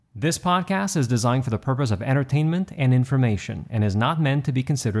This podcast is designed for the purpose of entertainment and information and is not meant to be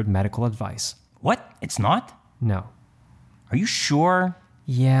considered medical advice. What? It's not? No. Are you sure?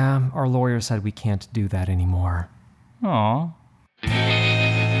 Yeah, our lawyer said we can't do that anymore. Aw.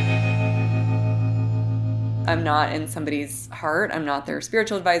 I'm not in somebody's heart. I'm not their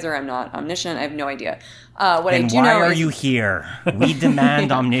spiritual advisor. I'm not omniscient. I have no idea. What I do know is... why are you here? We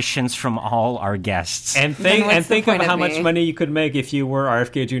demand omniscience from all our guests. And think of how much money you could make if you were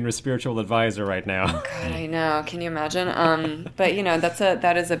RFK Jr.'s spiritual advisor right now. God, I know. Can you imagine? But, you know,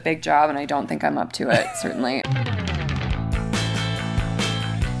 that is a big job, and I don't think I'm up to it, certainly.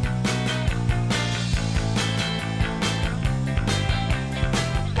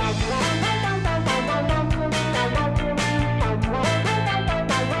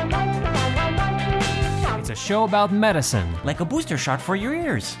 Show about medicine. Like a booster shot for your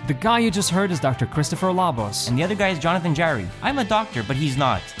ears. The guy you just heard is Dr. Christopher Labos. And the other guy is Jonathan Jarry. I'm a doctor, but he's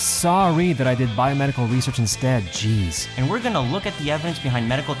not. Sorry that I did biomedical research instead. Jeez. And we're gonna look at the evidence behind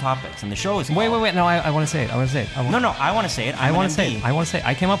medical topics. And the show is called... Wait. No, I want to say it. I want to say it. No, I want to say it. I want to say it.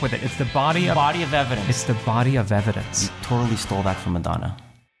 I came up with it. It's the body of evidence. It's the body of evidence. You totally stole that from Madonna.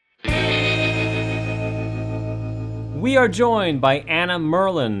 We are joined by Anna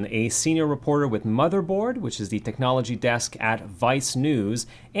Merlan, a senior reporter with Motherboard, which is the technology desk at Vice News,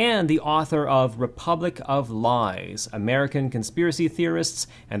 and the author of Republic of Lies, American Conspiracy Theorists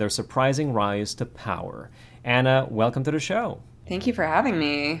and Their Surprising Rise to Power. Anna, welcome to the show. Thank you for having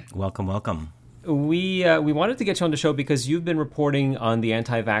me. Welcome. We wanted to get you on the show because you've been reporting on the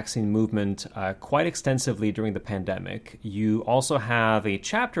anti-vaccine movement quite extensively during the pandemic. You also have a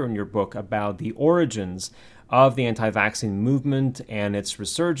chapter in your book about the origins of the anti-vaccine movement and its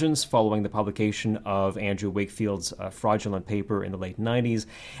resurgence following the publication of Andrew Wakefield's fraudulent paper in the late 90s.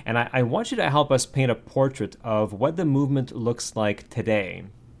 And I want you to help us paint a portrait of what the movement looks like today.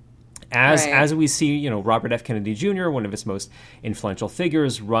 As we see, Robert F. Kennedy Jr., one of its most influential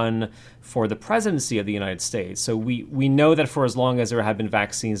figures, run for the presidency of the United States. So we know that for as long as there have been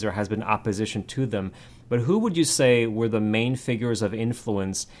vaccines, there has been opposition to them. But who would you say were the main figures of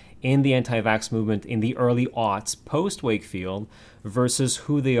influence in the anti-vax movement in the early aughts, post-Wakefield, versus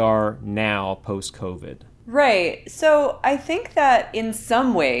who they are now, post-COVID? Right. So I think that in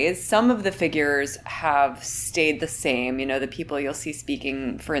some ways, some of the figures have stayed the same. The people you'll see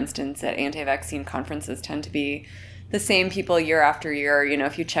speaking, for instance, at anti-vaccine conferences tend to be the same people year after year.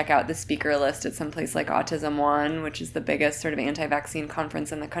 If you check out the speaker list at some place like Autism One, which is the biggest sort of anti-vaccine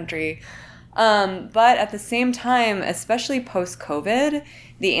conference in the country. But at the same time, especially post-COVID,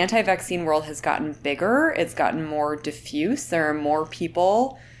 the anti-vaccine world has gotten bigger. It's gotten more diffuse. There are more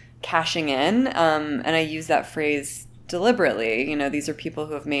people cashing in. And I use that phrase deliberately. These are people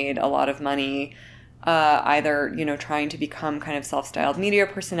who have made a lot of money, either, trying to become kind of self-styled media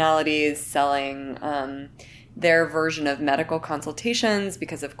personalities, selling their version of medical consultations,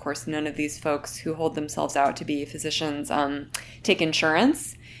 because, of course, none of these folks who hold themselves out to be physicians take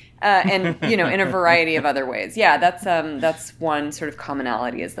insurance. And, in a variety of other ways. Yeah, that's one sort of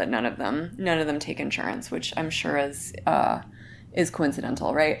commonality, is that none of them take insurance, which I'm sure is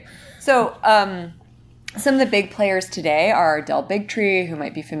coincidental, right? So some of the big players today are Del Bigtree, who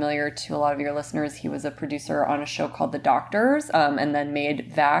might be familiar to a lot of your listeners. He was a producer on a show called The Doctors, and then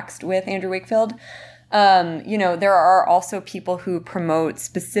made Vaxxed with Andrew Wakefield. There are also people who promote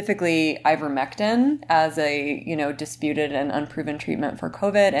specifically ivermectin as a, disputed and unproven treatment for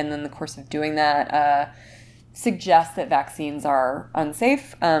COVID. And then the course of doing that suggests that vaccines are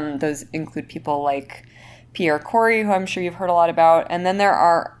unsafe. Those include people like Pierre Corey, who I'm sure you've heard a lot about. And then there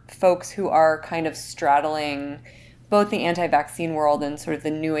are folks who are kind of straddling both the anti-vaccine world and sort of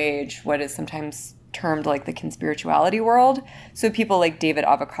the new age, what is sometimes termed like the conspirituality world. So people like David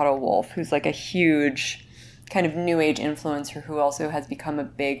Avocado Wolf, who's like a huge kind of new age influencer who also has become a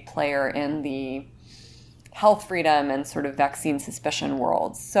big player in the health freedom and sort of vaccine suspicion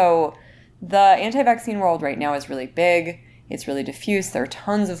world. So the anti-vaccine world right now is really big. It's really diffuse. There are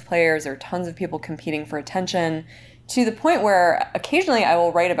tons of players. There are tons of people competing for attention, to the point where occasionally I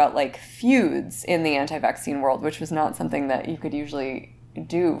will write about like feuds in the anti-vaccine world, which was not something that you could usually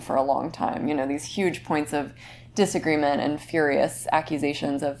do for a long time. These huge points of disagreement and furious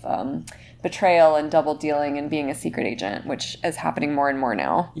accusations of betrayal and double dealing and being a secret agent, which is happening more and more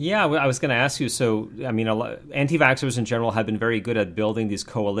now. Yeah, I was going to ask you. So, anti-vaxxers in general have been very good at building these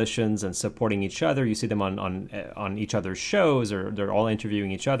coalitions and supporting each other. You see them on each other's shows, or they're all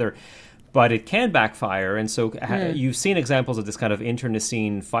interviewing each other. But it can backfire. And so you've seen examples of this kind of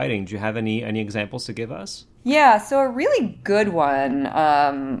internecine fighting. Do you have any examples to give us? Yeah, so a really good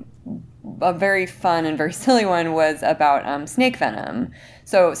one a very fun and very silly one was about snake venom.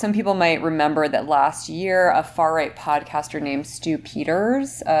 So some people might remember that last year, a far-right podcaster named Stu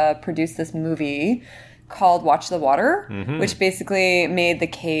Peters produced this movie called Watch the Water, which basically made the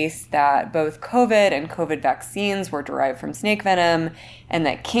case that both COVID and COVID vaccines were derived from snake venom, and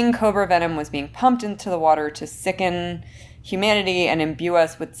that king cobra venom was being pumped into the water to sicken humanity and imbue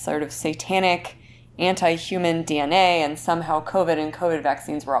us with sort of satanic anti-human DNA, and somehow COVID and COVID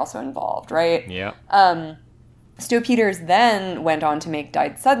vaccines were also involved, right? Yeah. Stu Peters then went on to make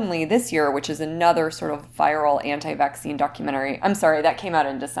Died Suddenly this year, which is another sort of viral anti-vaccine documentary. I'm sorry, that came out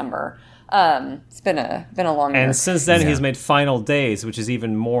in December. It's been a long year. And since then, he's made Final Days, which is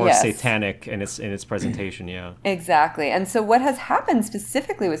even more satanic in its presentation. Yeah, exactly. And so what has happened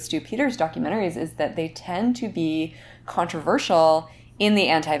specifically with Stu Peters' documentaries is that they tend to be controversial in the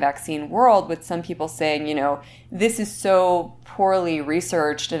anti-vaccine world, with some people saying, you know, this is so poorly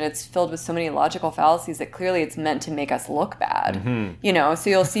researched and it's filled with so many logical fallacies that clearly it's meant to make us look bad. You know,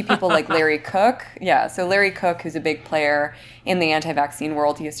 so you'll see people like Larry Cook. Yeah, so Larry Cook, who's a big player in the anti-vaccine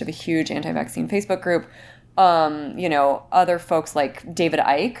world, he used to have a huge anti-vaccine Facebook group. You know, other folks like David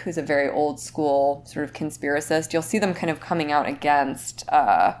Icke, who's a very old school sort of conspiracist. You'll see them kind of coming out against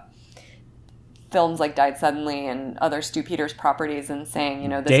films like Died Suddenly and other Stu Peters properties and saying, you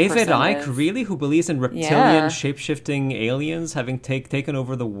know, this David person Icke, is... really? Who believes in reptilian, shape-shifting aliens having taken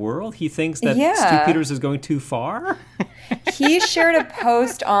over the world? He thinks that Stu Peters is going too far? He shared a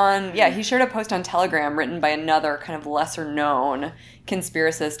post on Telegram written by another kind of lesser-known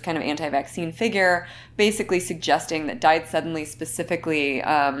conspiracist, kind of anti-vaccine figure, basically suggesting that Died Suddenly specifically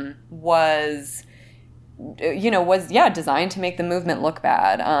was designed to make the movement look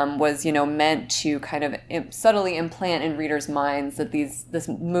bad, was, you know, meant to kind of subtly implant in readers' minds that this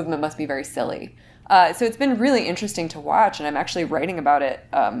movement must be very silly. So it's been really interesting to watch, and I'm actually writing about it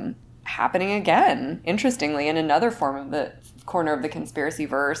happening again, interestingly, in another form of the corner of the conspiracy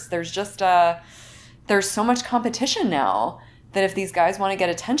verse. There's just there's so much competition now that if these guys want to get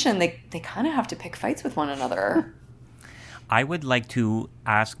attention, they kind of have to pick fights with one another. I would like to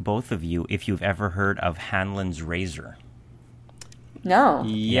ask both of you if you've ever heard of Hanlon's razor. No.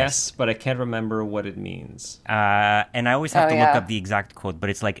 Yes, but I can't remember what it means. And I always have to look up the exact quote, but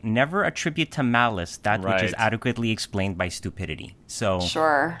it's like, never attribute to malice that which is adequately explained by stupidity. So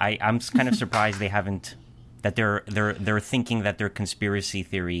sure. I'm kind of surprised that they're thinking that their conspiracy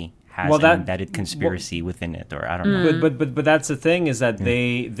theory has an embedded conspiracy within it, or I don't know. But that's the thing, is that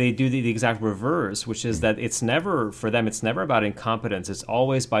they do the exact reverse, which is that it's never about incompetence. It's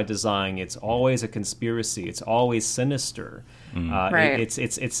always by design. It's always a conspiracy. It's always sinister. Right.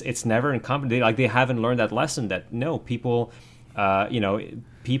 It's never incompetent. They haven't learned that lesson that no, people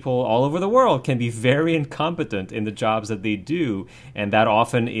all over the world can be very incompetent in the jobs that they do, and that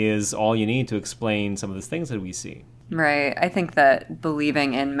often is all you need to explain some of the things that we see. Right. I think that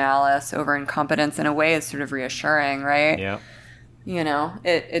believing in malice over incompetence in a way is sort of reassuring, right? Yeah. You know,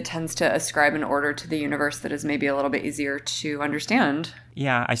 it tends to ascribe an order to the universe that is maybe a little bit easier to understand.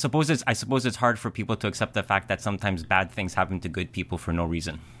 Yeah, I suppose it's hard for people to accept the fact that sometimes bad things happen to good people for no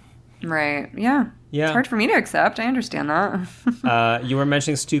reason. Right. Yeah. Yeah. It's hard for me to accept. I understand that. You were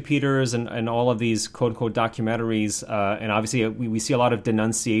mentioning Stu Peters and all of these quote-unquote documentaries, and obviously we see a lot of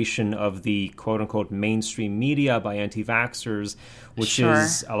denunciation of the quote-unquote mainstream media by anti-vaxxers, which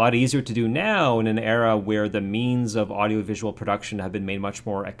is a lot easier to do now in an era where the means of audiovisual production have been made much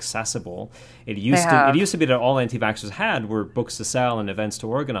more accessible. It used to be that all anti-vaxxers had were books to sell and events to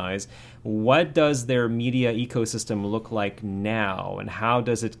organize. What does their media ecosystem look like now, and how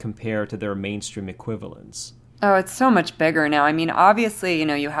does it compare to their mainstream equivalents? Oh, it's so much bigger now. I mean, obviously, you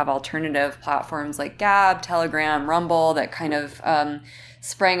know, you have alternative platforms like Gab, Telegram, Rumble that kind of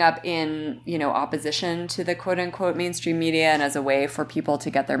sprang up in, you know, opposition to the quote-unquote mainstream media and as a way for people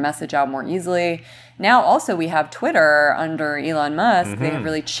to get their message out more easily. Now, also, we have Twitter under Elon Musk. They have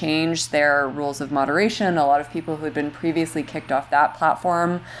really changed their rules of moderation. A lot of people who had been previously kicked off that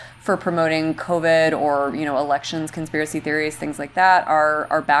platform for promoting COVID or, you know, elections, conspiracy theories, things like that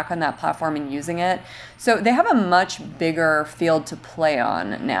are back on that platform and using it. So they have a much bigger field to play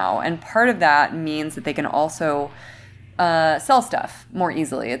on now. And part of that means that they can also sell stuff more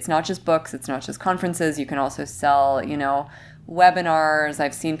easily. It's not just books. It's not just conferences. You can also sell, you know, webinars.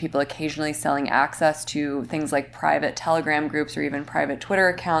 I've seen people occasionally selling access to things like private Telegram groups or even private Twitter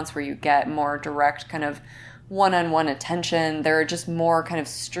accounts where you get more direct kind of one-on-one attention. There are just more kind of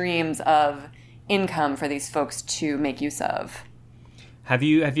streams of income for these folks to make use of. Have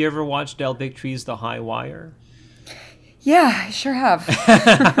you ever watched Del Bigtree's The High Wire? Yeah, I sure have.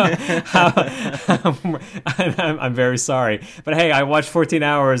 I'm very sorry. But hey, I watched 14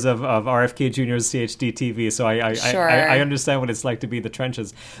 hours of RFK Jr.'s CHD TV, so I understand what it's like to be in the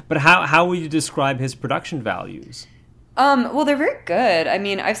trenches. But how would you describe his production values? Well, they're very good. I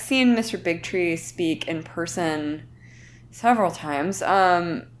mean, I've seen Mr. Bigtree speak in person several times.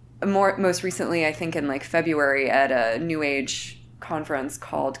 Most recently, I think in like February at a New Age conference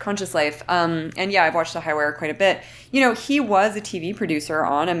called Conscious Life. And yeah, I've watched The High Wire quite a bit. You know, he was a TV producer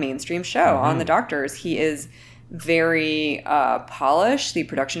on a mainstream show, on The Doctors. He is very polished. The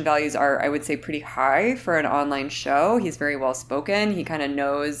production values are, I would say, pretty high for an online show. He's very well spoken. He kind of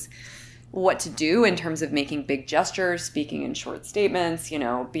knows what to do in terms of making big gestures, speaking in short statements, you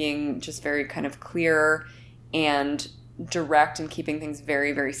know, being just very kind of clear and direct and keeping things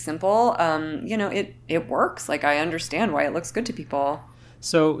very, very simple. You know, it works. Like, I understand why it looks good to people.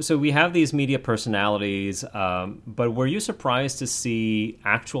 So we have these media personalities, but were you surprised to see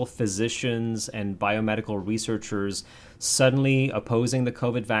actual physicians and biomedical researchers suddenly opposing the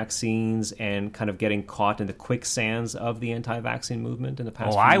COVID vaccines and kind of getting caught in the quicksands of the anti-vaccine movement in the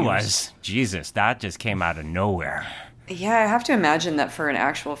past few years? I was. Jesus, that just came out of nowhere. Yeah, I have to imagine that for an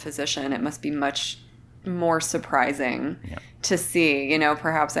actual physician, it must be much more surprising to see. You know,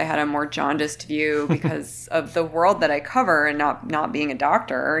 perhaps I had a more jaundiced view because of the world that I cover and not being a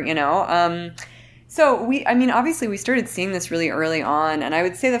doctor, you know. So obviously we started seeing this really early on, and I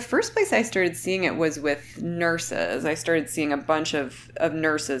would say the first place I started seeing it was with nurses. I started seeing a bunch of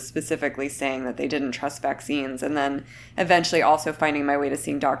nurses specifically saying that they didn't trust vaccines, and then eventually also finding my way to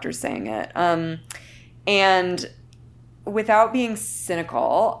seeing doctors saying it. And without being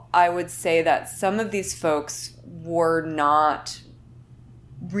cynical, I would say that some of these folks were not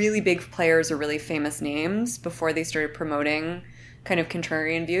really big players or really famous names before they started promoting kind of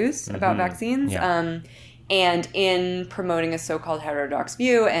contrarian views about vaccines. Yeah. And in promoting a so-called heterodox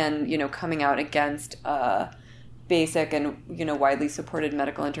view and, you know, coming out against basic and, you know, widely supported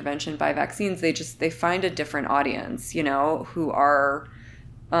medical intervention by vaccines, they find a different audience, you know, who are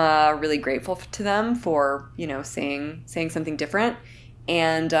really grateful to them for, you know, saying something different,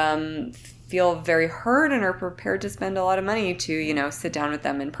 and feel very heard and are prepared to spend a lot of money to, you know, sit down with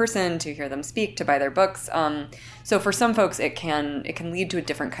them in person, to hear them speak, to buy their books. So for some folks, it can lead to a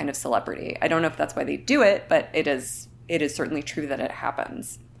different kind of celebrity. I don't know if that's why they do it, but it is certainly true that it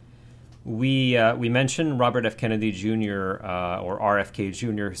happens. We mentioned Robert F. Kennedy Jr. Or RFK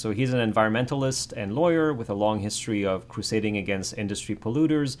Jr. So he's an environmentalist and lawyer with a long history of crusading against industry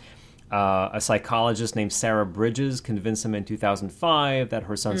polluters. A psychologist named Sarah Bridges convinced him in 2005 that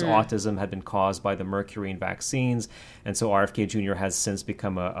her son's autism had been caused by the mercury in vaccines. And so RFK Jr. has since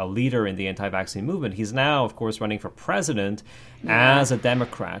become a leader in the anti-vaccine movement. He's now, of course, running for president as a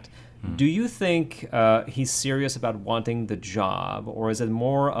Democrat. Do you think he's serious about wanting the job, or is it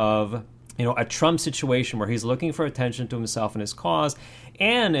more of, you know, a Trump situation where he's looking for attention to himself and his cause,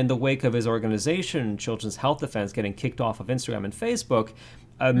 and in the wake of his organization, Children's Health Defense, getting kicked off of Instagram and Facebook,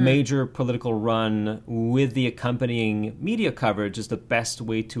 a major political run with the accompanying media coverage is the best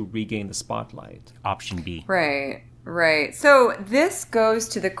way to regain the spotlight? Option B. Right. So this goes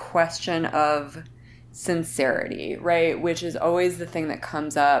to the question of sincerity, right? Which is always the thing that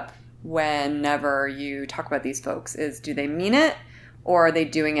comes up whenever you talk about these folks, is do they mean it, or are they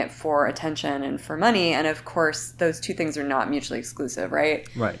doing it for attention and for money? And of course, those two things are not muitually exclusive, right?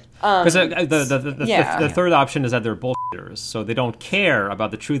 Right. Because the third option is that they're bullshitters, so they don't care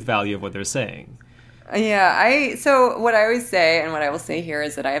about the truth value of what they're saying. Yeah, so what I always say, and what I will say here,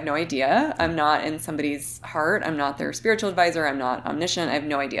 is that I have no idea. I'm not in somebody's heart. I'm not their spiritual advisor. I'm not omniscient. I have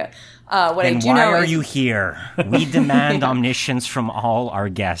no idea. What I do know is... why are you here? We demand omniscience from all our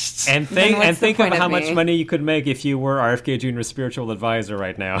guests. And think of how much money you could make if you were RFK Jr.'s spiritual advisor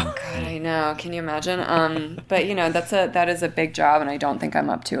right now. God, I know. Can you imagine? But, you know, that is a big job, and I don't think I'm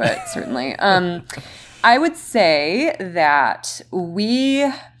up to it, certainly. I would say that we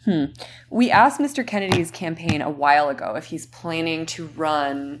asked Mr. Kennedy's campaign a while ago if he's planning to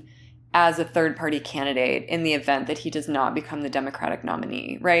run as a third-party candidate in the event that he does not become the Democratic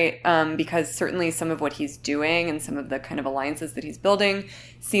nominee, right? Because certainly some of what he's doing and some of the kind of alliances that he's building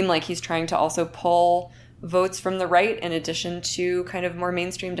seem like he's trying to also pull votes from the right in addition to kind of more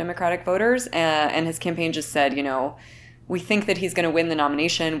mainstream Democratic voters. And his campaign just said, you know, we think that he's going to win the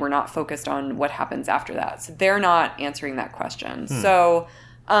nomination. We're not focused on what happens after that. So they're not answering that question. So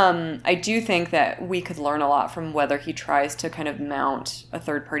I do think that we could learn a lot from whether he tries to kind of mount a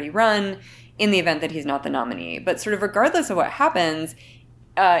third-party run in the event that he's not the nominee. But sort of regardless of what happens,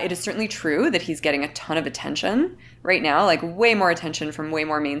 It is certainly true that he's getting a ton of attention right now, like way more attention from way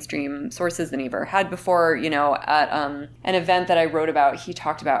more mainstream sources than he ever had before. At an event that I wrote about, he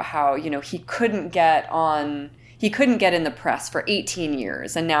talked about how, he couldn't get in the press for 18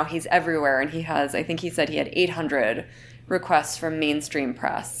 years, and now he's everywhere, and I think he said he had 800 requests from mainstream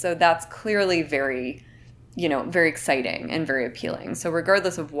press. So that's clearly very exciting and very appealing. So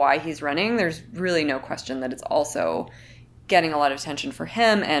regardless of why he's running, there's really no question that it's also getting a lot of attention for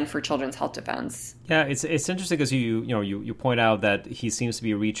him and for Children's Health Defense. Yeah, it's interesting because you point out that he seems to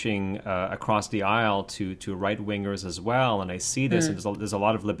be reaching across the aisle to right wingers as well, and I see this. And there's a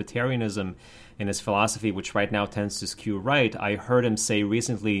lot of libertarianism in his philosophy, which right now tends to skew right. I heard him say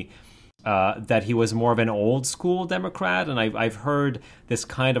recently that he was more of an old school Democrat, and I've heard this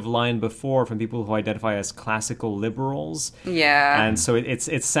kind of line before from people who identify as classical liberals. Yeah, and so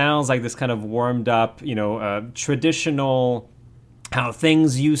it sounds like this kind of warmed up, traditional, how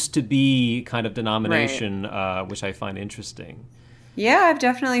things used to be kind of denomination, right. Which I find interesting. Yeah, I've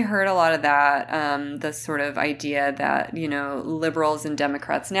definitely heard a lot of that. The sort of idea that liberals and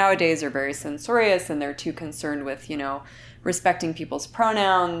Democrats nowadays are very censorious, and they're too concerned with respecting people's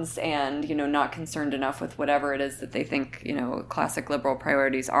pronouns and, not concerned enough with whatever it is that they think, classic liberal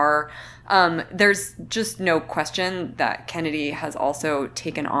priorities are. There's just no question that Kennedy has also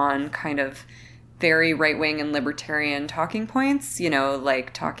taken on kind of very right-wing and libertarian talking points,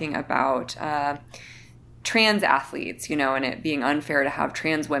 like talking about trans athletes, and it being unfair to have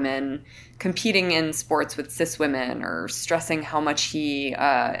trans women competing in sports with cis women, or stressing how much he,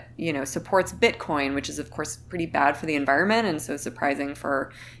 supports Bitcoin, which is, of course, pretty bad for the environment and so surprising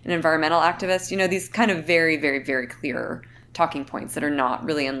for an environmental activist. These kind of very, very, very clear talking points that are not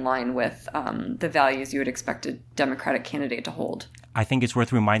really in line with the values you would expect a Democratic candidate to hold. I think it's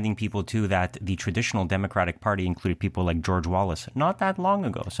worth reminding people, too, that the traditional Democratic Party included people like George Wallace not that long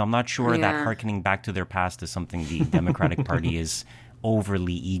ago. So I'm not sure that hearkening back to their past is something the Democratic Party is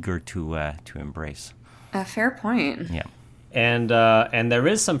overly eager to embrace. A fair point. Yeah. And there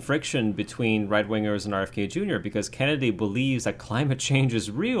is some friction between right-wingers and RFK Jr. because Kennedy believes that climate change is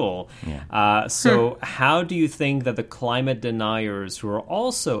real. Yeah. So how do you think that the climate deniers who are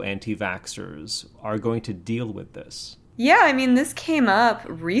also anti-vaxxers are going to deal with this? Yeah, I mean, this came up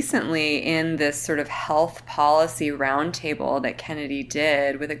recently in this sort of health policy roundtable that Kennedy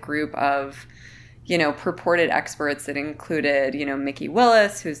did with a group of, purported experts that included, Mickey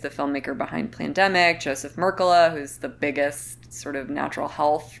Willis, who's the filmmaker behind Plandemic, Joseph Mercola, who's the biggest sort of natural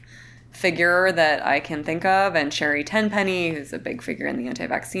health figure that I can think of, and Sherry Tenpenny, who's a big figure in the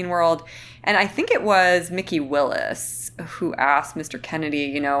anti-vaccine world. And I think it was Mickey Willis who asked Mr.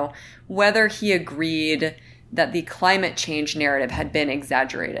 Kennedy, whether he agreed that the climate change narrative had been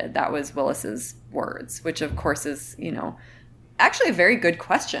exaggerated. That was Willis's words, which of course is, actually a very good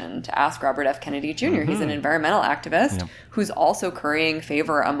question to ask Robert F. Kennedy Jr. Mm-hmm. He's an environmental activist who's also currying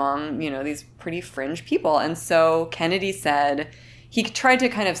favor among, these pretty fringe people. And so Kennedy said, he tried to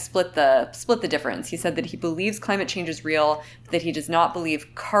kind of split the difference. He said that he believes climate change is real, but that he does not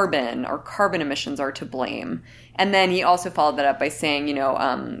believe carbon emissions are to blame. And then he also followed that up by saying,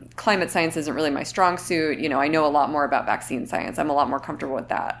 climate science isn't really my strong suit. I know a lot more about vaccine science. I'm a lot more comfortable with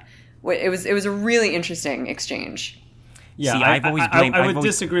that. It was a really interesting exchange. Yeah, see, I would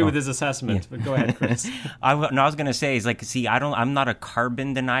disagree with his assessment, but go ahead, Chris. I was going to say is I'm not a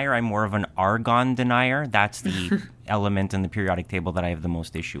carbon denier. I'm more of an argon denier. That's the element in the periodic table that I have the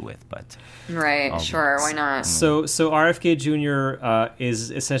most issue with. But right, sure, why not? So RFK Jr.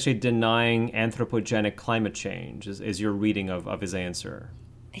 Is essentially denying anthropogenic climate change. Is your reading of his answer?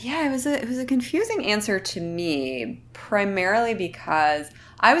 Yeah, it was a confusing answer to me, primarily because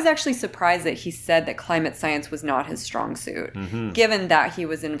I was actually surprised that he said that climate science was not his strong suit, given that he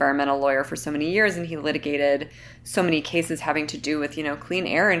was an environmental lawyer for so many years and he litigated so many cases having to do with, clean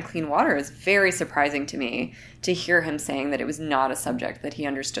air and clean water. It's very surprising to me to hear him saying that it was not a subject that he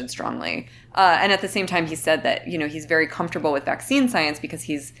understood strongly. And at the same time, he said that, he's very comfortable with vaccine science because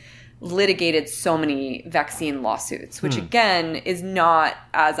he's litigated so many vaccine lawsuits, which again is not,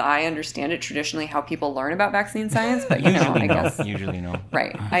 as I understand it, traditionally how people learn about vaccine science. But I guess usually no.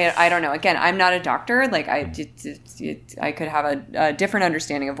 Right. I don't know. Again, I'm not a doctor. Like I could have a different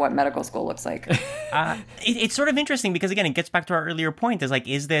understanding of what medical school looks like. It's sort of interesting because again, it gets back to our earlier point: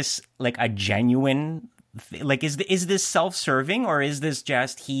 is this like a genuine? Is this self-serving, or is this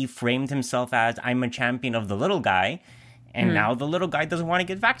just he framed himself as I'm a champion of the little guy? And now the little guy doesn't want to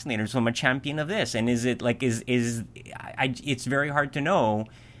get vaccinated, so I'm a champion of this. And is it it's very hard to know.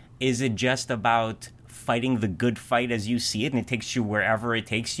 Is it just about fighting the good fight as you see it, and it takes you wherever it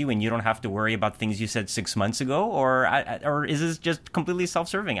takes you, and you don't have to worry about things you said 6 months ago, or is this just completely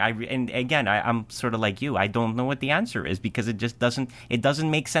self-serving? I'm sort of like you. I don't know what the answer is because it just doesn't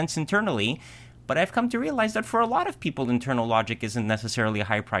make sense internally. But I've come to realize that for a lot of people, internal logic isn't necessarily a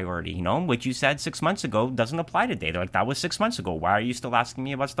high priority. You know, what you said 6 months ago doesn't apply today. They're like, that was 6 months ago. Why are you still asking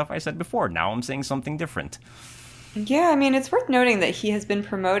me about stuff I said before? Now I'm saying something different. Yeah, I mean, it's worth noting that he has been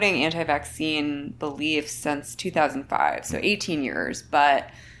promoting anti-vaccine beliefs since 2005, so 18 years. But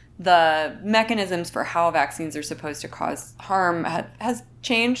the mechanisms for how vaccines are supposed to cause harm has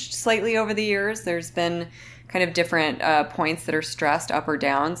changed slightly over the years. There's been kind of different points that are stressed up or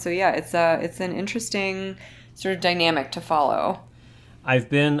down. So yeah, it's an interesting sort of dynamic to follow. I've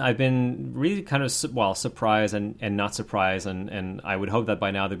been really kind of surprised and not surprised, and I would hope that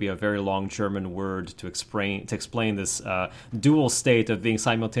by now there'd be a very long German word to explain this dual state of being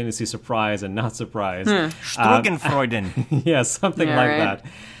simultaneously surprised and not surprised. Sturgenfreuden. Yeah, something like that.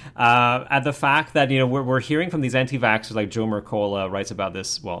 At the fact that we're hearing from these anti-vaxxers like Joe Mercola writes about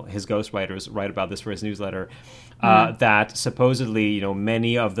this. Well, his ghostwriters write about this for his newsletter. That supposedly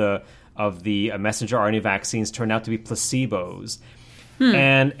many of the messenger RNA vaccines turn out to be placebos.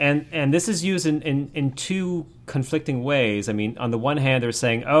 And this is used in two conflicting ways. I mean, on the one hand, they're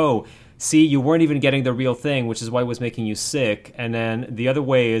saying, oh, see, you weren't even getting the real thing, which is why it was making you sick. And then the other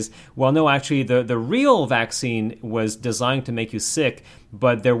way is, well, no, actually, the real vaccine was designed to make you sick,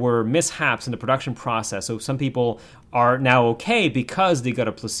 but there were mishaps in the production process. So some people are now okay because they got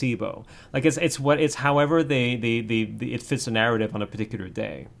a placebo. Like it's however it fits the narrative on a particular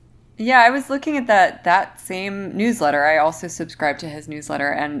day. Yeah, I was looking at that same newsletter. I also subscribe to his newsletter,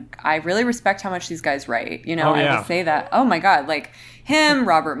 and I really respect how much these guys write. I will say that, oh my God, like him,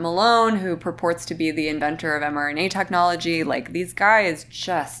 Robert Malone, who purports to be the inventor of mRNA technology, like these guys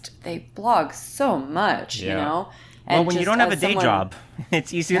they blog so much, And well, when you don't have a day job,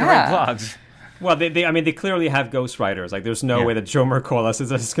 it's easy to write blogs. Well, they clearly have ghostwriters. Like, there's no way that Joe Mercola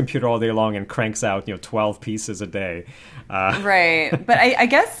sits at his computer all day long and cranks out 12 pieces a day. Right, but I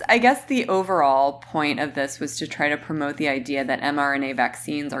guess the overall point of this was to try to promote the idea that mRNA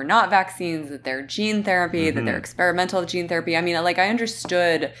vaccines are not vaccines, that they're gene therapy, that they're experimental gene therapy. I mean, like, I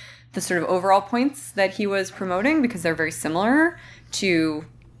understood the sort of overall points that he was promoting because they're very similar to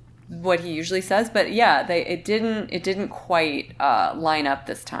what he usually says, but yeah, it didn't quite line up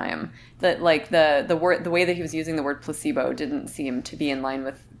this time. That like the way that he was using the word placebo didn't seem to be in line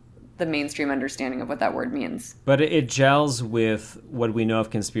with the mainstream understanding of what that word means. But it gels with what we know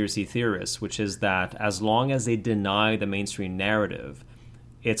of conspiracy theorists, which is that as long as they deny the mainstream narrative,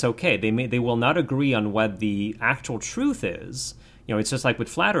 it's okay. They will not agree on what the actual truth is. It's just like with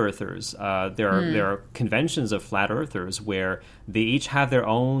flat earthers. There are conventions of flat earthers where they each have their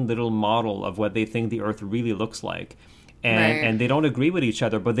own little model of what they think the earth really looks like. And they don't agree with each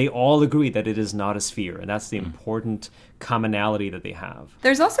other, but they all agree that it is not a sphere. And that's the important commonality that they have.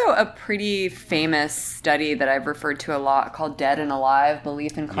 There's also a pretty famous study that I've referred to a lot called Dead and Alive,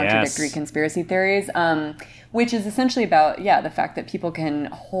 Belief in Contradictory Conspiracy Theories, which is essentially about, the fact that people can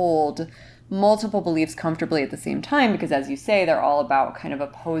hold multiple beliefs comfortably at the same time because, as you say, they're all about kind of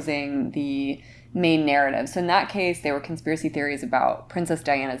opposing the main narrative. So in that case, there were conspiracy theories about Princess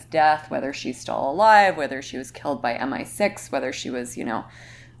Diana's death, whether she's still alive, whether she was killed by MI6, whether she was,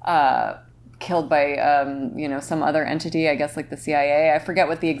 killed by, some other entity, I guess like the CIA. I forget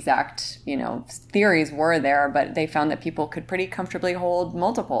what the exact, theories were there, but they found that people could pretty comfortably hold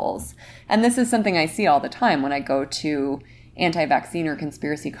multiples. And this is something I see all the time when I go to anti-vaccine or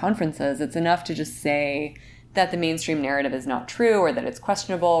conspiracy conferences. It's enough to just say that the mainstream narrative is not true or that it's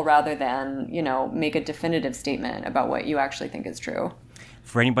questionable rather than, make a definitive statement about what you actually think is true.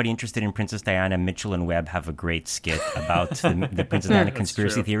 For anybody interested in Princess Diana, Mitchell and Webb have a great skit about the Princess Diana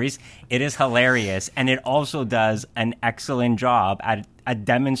conspiracy theories. It is hilarious, and it also does an excellent job at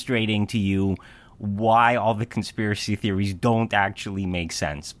demonstrating to you why all the conspiracy theories don't actually make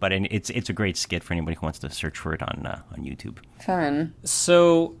sense. But it's a great skit for anybody who wants to search for it on YouTube. Fun.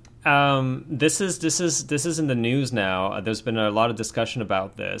 So this is in the news now. There's been a lot of discussion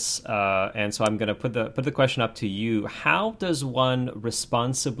about this, and so I'm going to put the question up to you. How does one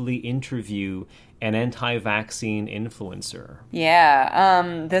responsibly interview an anti-vaccine influencer?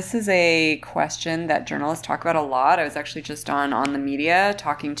 Yeah, this is a question that journalists talk about a lot. I was actually just on the media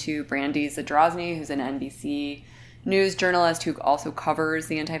talking to Brandy Zadrozny, who's an NBC News journalist who also covers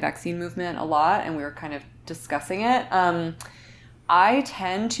the anti-vaccine movement a lot, and we were kind of discussing it. I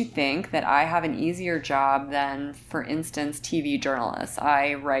tend to think that I have an easier job than, for instance, TV journalists.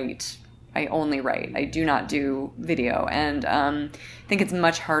 I write I only write. I do not do video. And I think it's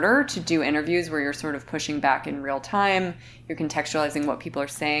much harder to do interviews where you're sort of pushing back in real time. You're contextualizing what people are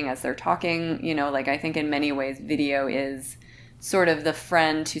saying as they're talking. You know, like I think in many ways video is sort of the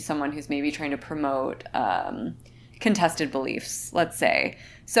friend to someone who's maybe trying to promote contested beliefs, let's say.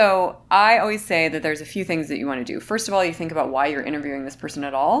 So I always say that there's a few things that you want to do. First of all, you think about why you're interviewing this person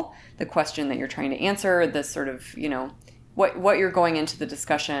at all, the question that you're trying to answer, this sort of, you know, what you're going into the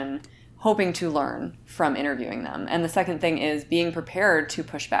discussion hoping to learn from interviewing them. And the second thing is being prepared to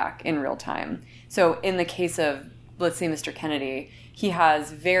push back in real time. So in the case of, let's say, Mr. Kennedy, he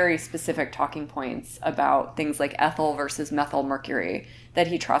has very specific talking points about things like ethyl versus methyl mercury that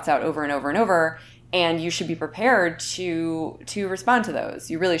he trots out over and over and over. And you should be prepared to respond to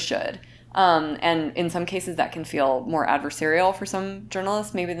those. You really should. And in some cases that can feel more adversarial for some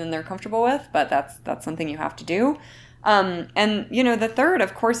journalists maybe than they're comfortable with, but that's something you have to do. And, you know, the third,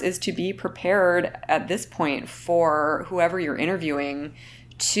 of course, is to be prepared at this point for whoever you're interviewing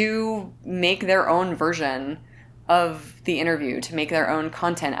to make their own version of the interview, to make their own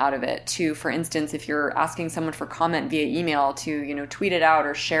content out of it. To, for instance, if you're asking someone for comment via email, to, you know, tweet it out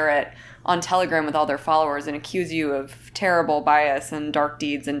or share it on Telegram with all their followers and accuse you of terrible bias and dark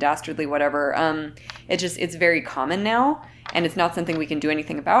deeds and dastardly whatever. It's very common now, and it's not something we can do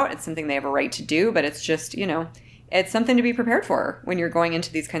anything about. It's something they have a right to do, but it's just, you know, it's something to be prepared for when you're going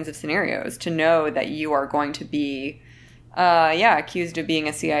into these kinds of scenarios, to know that you are going to be, accused of being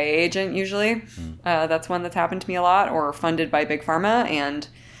a CIA agent usually. That's one that's happened to me a lot, or funded by Big Pharma, and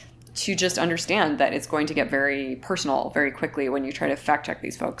to just understand that it's going to get very personal very quickly when you try to fact check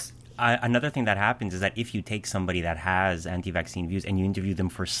these folks. Another thing that happens is that if you take somebody that has anti-vaccine views and you interview them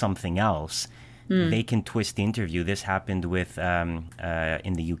for something else, they can twist the interview. This happened with, in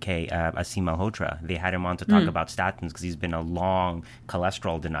the UK, Asim Malhotra. They had him on to talk about statins because he's been a long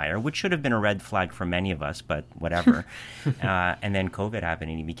cholesterol denier, which should have been a red flag for many of us, but whatever. And then COVID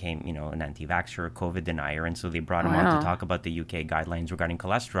happened and he became, you know, an anti-vaxxer, a COVID denier. And so they brought him on to talk about the UK guidelines regarding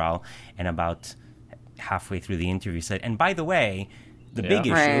cholesterol. And about halfway through the interview said, and by the way, the big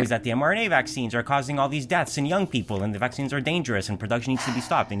issue is that the mRNA vaccines are causing all these deaths in young people, and the vaccines are dangerous, and production needs to be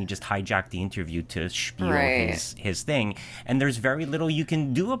stopped. And he just hijacked the interview to spiel his thing. And there's very little you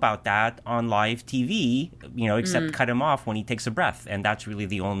can do about that on live TV, you know, except cut him off when he takes a breath. And that's really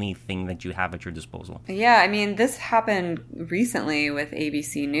the only thing that you have at your disposal. Yeah, I mean, this happened recently with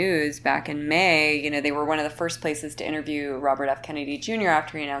ABC News back in May. You know, they were one of the first places to interview Robert F. Kennedy Jr.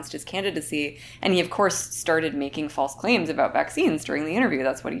 after he announced his candidacy. And he, of course, started making false claims about vaccines during the interview.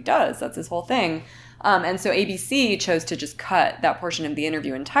 That's what he does. That's his whole thing. And so ABC chose to just cut that portion of the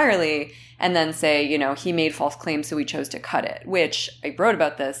interview entirely and then say, you know, he made false claims, so we chose to cut it, which I wrote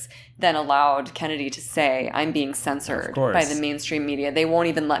about this, then allowed Kennedy to say, I'm being censored by the mainstream media. They won't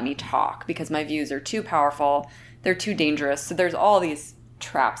even let me talk because my views are too powerful. They're too dangerous. So there's all these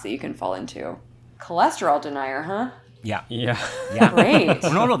traps that you can fall into. Cholesterol denier, huh? Yeah. Great.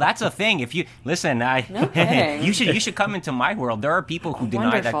 No, that's a thing. If you listen, you should come into my world. There are people who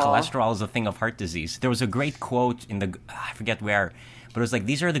deny that cholesterol is a thing of heart disease. There was a great quote in the I forget where, but it was like,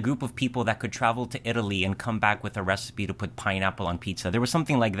 these are the group of people that could travel to Italy and come back with a recipe to put pineapple on pizza. There was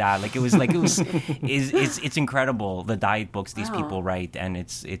something like that. Like it's incredible, the diet books these people write, and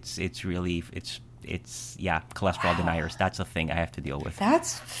it's cholesterol deniers. That's a thing I have to deal with.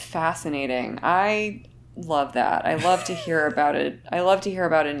 That's fascinating. I love that. I love to hear about it. I love to hear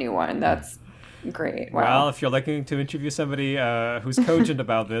about a new one. That's great. Wow. Well, if you're looking to interview somebody who's cogent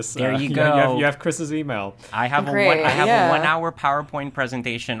about this, there you go. You have Chris's email. I have a 1-hour PowerPoint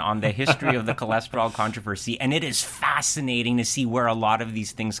presentation on the history of the cholesterol controversy, and it is fascinating to see where a lot of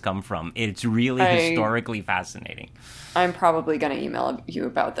these things come from. It's really historically fascinating. I'm probably going to email you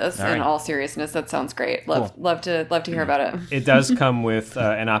about this in all seriousness. That sounds great. Love to hear about it. It does come with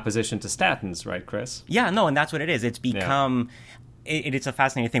an opposition to statins, right, Chris? Yeah, no, and that's what it is. It's become... It's a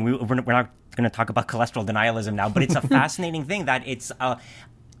fascinating thing. We're not going to talk about cholesterol denialism now, but it's a fascinating thing that it's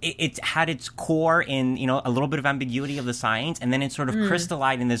had its core in, you know, a little bit of ambiguity of the science, and then it sort of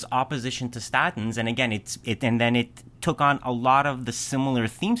crystallized in this opposition to statins. And again, it took on a lot of the similar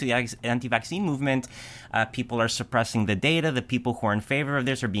themes to the anti-vaccine movement. People are suppressing the data. The people who are in favor of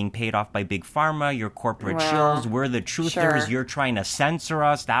this are being paid off by Big Pharma. Your corporate shills. We're the truthers. Sure. You're trying to censor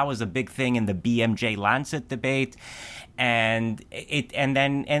us. That was a big thing in the BMJ Lancet debate. And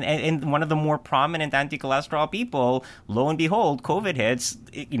one of the more prominent anti-cholesterol people, lo and behold, COVID hits,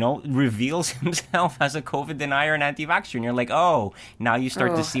 reveals himself as a COVID denier and anti-vaxxer. And you're like, oh, now you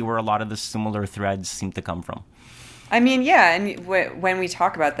start to see where a lot of the similar threads seem to come from. I mean, yeah, and when we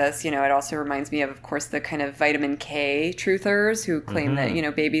talk about this, it also reminds me of course, the kind of vitamin K truthers who claim that,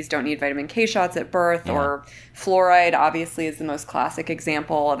 babies don't need vitamin K shots at birth, or fluoride obviously is the most classic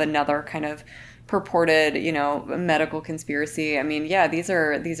example of another kind of purported, medical conspiracy. I mean, yeah, these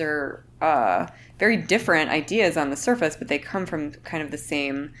are very different ideas on the surface, but they come from kind of the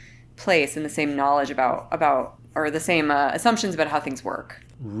same place and the same knowledge about or the same assumptions about how things work.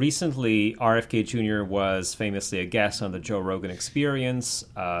 Recently, RFK Jr. was famously a guest on the Joe Rogan Experience.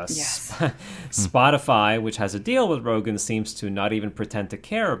 Yes. Spotify, which has a deal with Rogan, seems to not even pretend to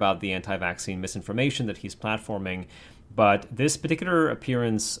care about the anti-vaccine misinformation that he's platforming. But this particular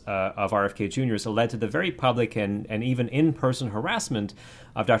appearance of RFK Jr. led to the very public and even in-person harassment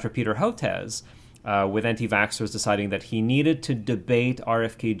of Dr. Peter Hotez, with anti-vaxxers deciding that he needed to debate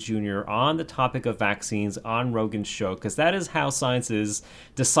RFK Jr. on the topic of vaccines on Rogan's show, because that is how science is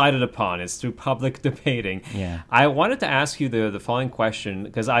decided upon. It's through public debating. Yeah. I wanted to ask you the following question,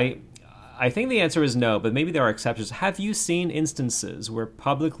 because I think the answer is no, but maybe there are exceptions. Have you seen instances where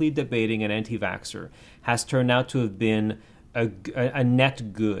publicly debating an anti-vaxxer has turned out to have been a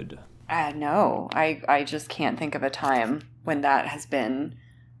net good? No, I just can't think of a time when that has been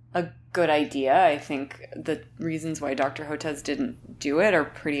a good idea. I think the reasons why Dr. Hotez didn't do it are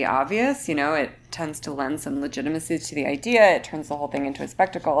pretty obvious. It tends to lend some legitimacy to the idea. It turns the whole thing into a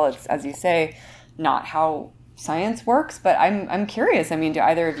spectacle. It's, as you say, not how science works. But I'm curious. I mean, do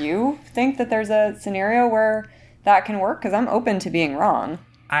either of you think that there's a scenario where that can work? Because I'm open to being wrong.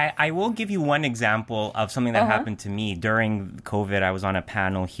 I will give you one example of something that happened to me during COVID. I was on a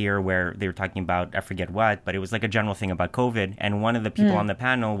panel here where they were talking about, I forget what, but it was like a general thing about COVID. And one of the people on the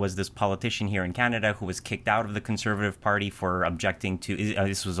panel was this politician here in Canada who was kicked out of the Conservative Party for objecting to,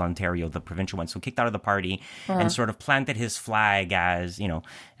 this was Ontario, the provincial one, so kicked out of the party and sort of planted his flag as,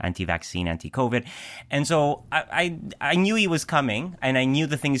 anti-vaccine, anti-COVID. And so I knew he was coming, and I knew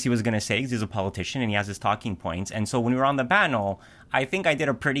the things he was going to say because he's a politician and he has his talking points. And so when we were on the panel, I think I did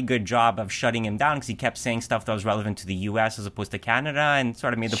a pretty good job of shutting him down because he kept saying stuff that was relevant to the U.S. as opposed to Canada, and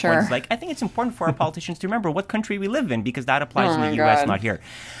sort of made the point, like, I think it's important for our politicians to remember what country we live in because that applies in the U.S., not here.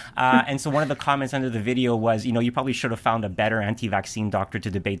 And so one of the comments under the video was, you probably should have found a better anti-vaccine doctor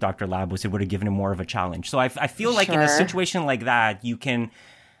to debate Dr. Labus. It would have given him more of a challenge. So I feel like in a situation like that, you can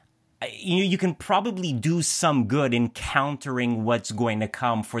probably do some good in countering what's going to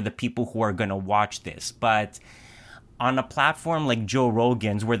come for the people who are going to watch this. But on a platform like Joe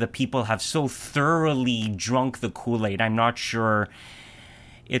Rogan's, where the people have so thoroughly drunk the Kool-Aid, I'm not sure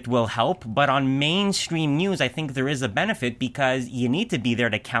it will help. But on mainstream news, I think there is a benefit because you need to be there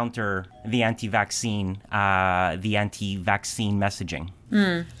to counter the anti-vaccine messaging.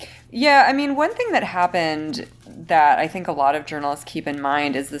 Yeah, I mean, one thing that happened that I think a lot of journalists keep in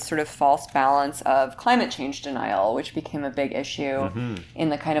mind is this sort of false balance of climate change denial, which became a big issue in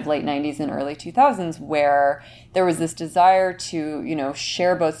the kind of late 90s and early 2000s, where there was this desire to,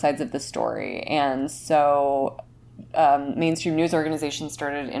 share both sides of the story. And so mainstream news organizations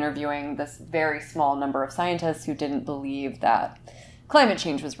started interviewing this very small number of scientists who didn't believe that climate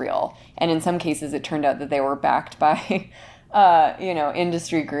change was real. And in some cases, it turned out that they were backed by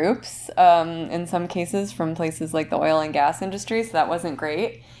industry groups, in some cases from places like the oil and gas industry. So that wasn't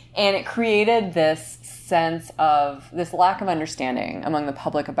great. And it created this sense of this lack of understanding among the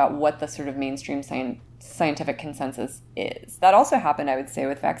public about what the sort of mainstream scientific consensus is. That also happened, I would say,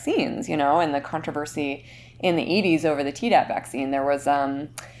 with vaccines, and the controversy in the 80s over the Tdap vaccine. There was,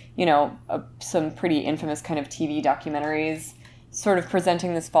 some pretty infamous kind of TV documentaries sort of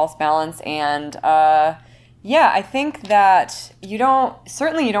presenting this false balance. And, I think that you don't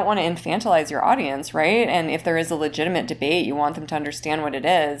want to infantilize your audience, right? And if there is a legitimate debate, you want them to understand what it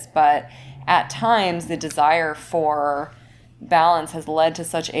is. But at times, the desire for balance has led to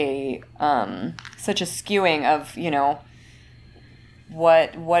such a skewing of,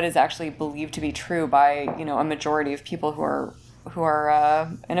 what is actually believed to be true by, a majority of people who are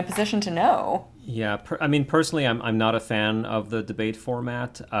in a position to know. Yeah, personally, I'm not a fan of the debate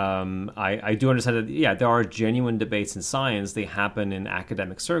format. I do understand that, there are genuine debates in science. They happen in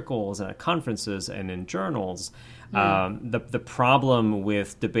academic circles and at conferences and in journals. The problem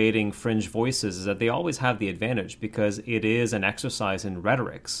with debating fringe voices is that they always have the advantage because it is an exercise in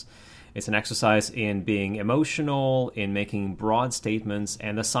rhetorics. It's an exercise in being emotional, in making broad statements,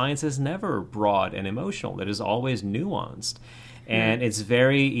 and the science is never broad and emotional. It is always nuanced. And it's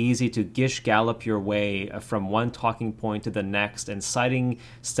very easy to gish-gallop your way from one talking point to the next and citing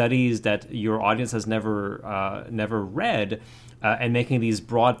studies that your audience has never read and making these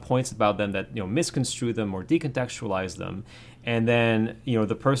broad points about them that misconstrue them or decontextualize them. and then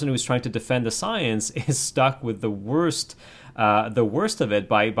the person who's trying to defend the science is stuck with the worst of it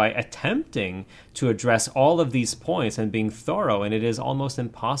by attempting to address all of these points and being thorough, and it is almost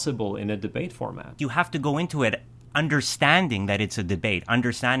impossible in a debate format. You have to go into it understanding that it's a debate,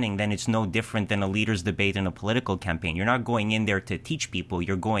 understanding that it's no different than a leader's debate in a political campaign. You're not going in there to teach people.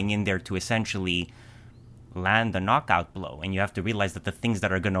 You're going in there to essentially land the knockout blow. And you have to realize that the things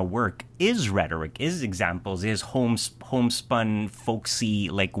that are going to work is rhetoric, is examples, is homespun, folksy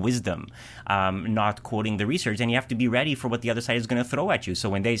wisdom, not quoting the research. And you have to be ready for what the other side is going to throw at you. So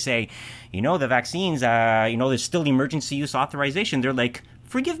when they say, the vaccines, there's still emergency use authorization, they're like,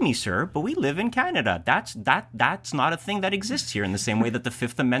 forgive me, sir, but we live in Canada. That's not a thing that exists here, in the same way that the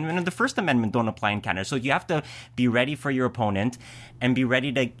Fifth Amendment and the First Amendment don't apply in Canada. So you have to be ready for your opponent and be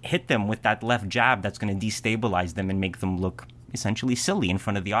ready to hit them with that left jab that's going to destabilize them and make them look essentially silly in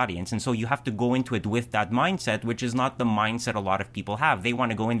front of the audience. And so you have to go into it with that mindset, which is not the mindset a lot of people have. They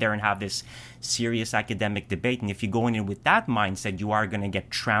want to go in there and have this serious academic debate. And if you go in with that mindset, you are going to get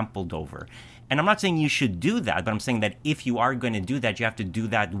trampled over. And I'm not saying you should do that, but I'm saying that if you are going to do that, you have to do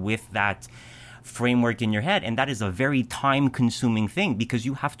that with that framework in your head. And that is a very time-consuming thing, because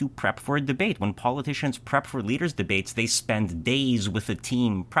you have to prep for a debate. When politicians prep for leaders' debates, they spend days with a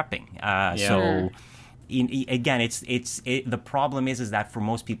team prepping. So again, the problem is that for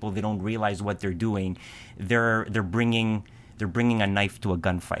most people, they don't realize what they're doing. They're bringing a knife to a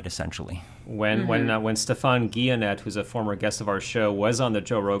gunfight, essentially. When Stéphane Guillonet, who's a former guest of our show, was on the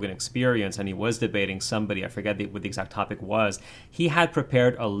Joe Rogan Experience and he was debating somebody, I forget what the exact topic was, he had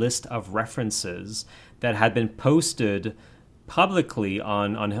prepared a list of references that had been posted publicly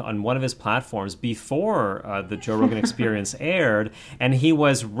on one of his platforms before the Joe Rogan Experience aired, and he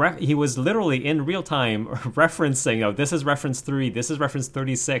was literally in real time referencing, this is reference 3, this is reference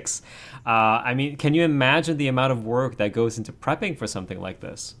 36. I mean, can you imagine the amount of work that goes into prepping for something like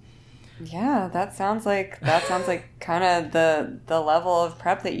this? Yeah, that sounds like kind of the level of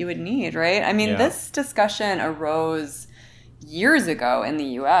prep that you would need, right? I mean, This discussion arose years ago in the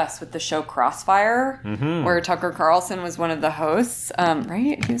U.S. with the show Crossfire, where Tucker Carlson was one of the hosts,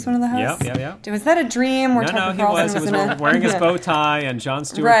 right? He was one of the hosts? Yeah. Was that a dream where Tucker Carlson was wearing his bow tie, and Jon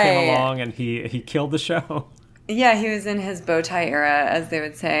Stewart came along and he killed the show. Yeah, he was in his bow tie era, as they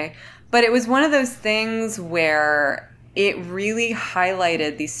would say. But it was one of those things where it really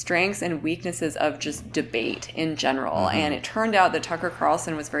highlighted the strengths and weaknesses of just debate in general. And it turned out that Tucker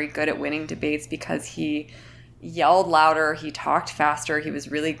Carlson was very good at winning debates because he yelled louder, he talked faster, he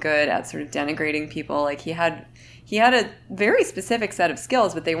was really good at sort of denigrating people. Like he had a very specific set of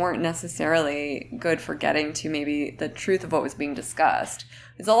skills, but they weren't necessarily good for getting to maybe the truth of what was being discussed.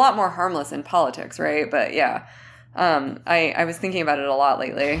 It's a lot more harmless in politics, right? But yeah, I was thinking about it a lot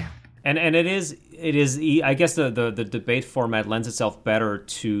lately. And it is I guess the debate format lends itself better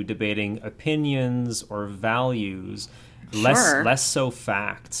to debating opinions or values, less so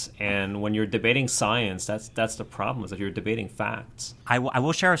facts. And when you're debating science, that's the problem, is that you're debating facts. I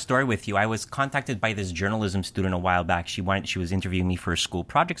will share a story with you. I was contacted by this journalism student a while back. She was interviewing me for a school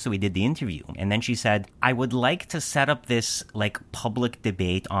project, so we did the interview. And then she said, I would like to set up this public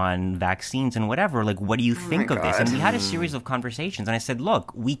debate on vaccines and whatever. What do you think of this? And we had a series of conversations. And I said,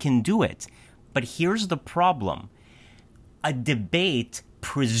 look, we can do it. But here's the problem. A debate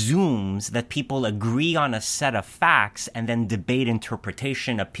presumes that people agree on a set of facts and then debate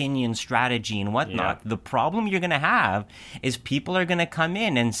interpretation, opinion, strategy, and whatnot. Yeah. The problem you're going to have is people are going to come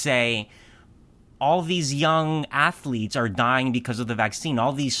in and say, all these young athletes are dying because of the vaccine.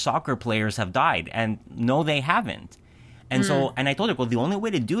 All these soccer players have died. And no, they haven't. And so, and I told her, well, the only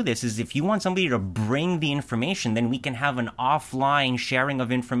way to do this is if you want somebody to bring the information, then we can have an offline sharing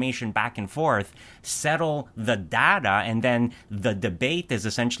of information back and forth, settle the data, and then the debate is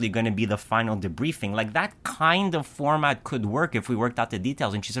essentially going to be the final debriefing. That kind of format could work if we worked out the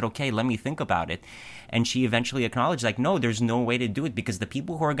details. And she said, okay, let me think about it. And she eventually acknowledged, no, there's no way to do it, because the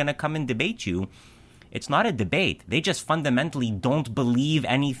people who are going to come and debate you, it's not a debate. They just fundamentally don't believe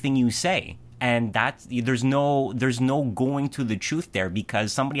anything you say. And there's no going to the truth there,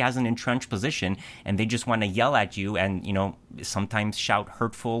 because somebody has an entrenched position and they just want to yell at you and, sometimes shout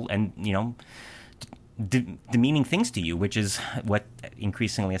hurtful and, demeaning things to you, which is what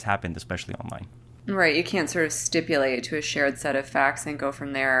increasingly has happened, especially online. Right. You can't sort of stipulate to a shared set of facts and go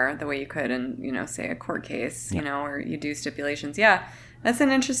from there the way you could in, say, a court case, where you do stipulations. Yeah, that's an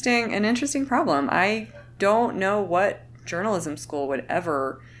interesting problem. I don't know what journalism school would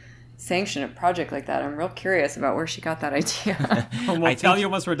ever sanction a project like that. I'm real curious about where she got that idea. We'll tell you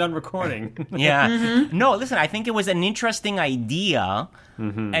once we're done recording. Yeah. No, listen, I think it was an interesting idea.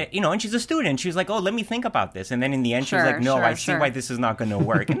 And she's a student. She was like, oh, let me think about this. And then in the end, she was like, no, I see why this is not going to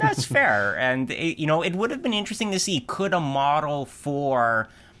work. And that's fair. And, it would have been interesting to see, could a model for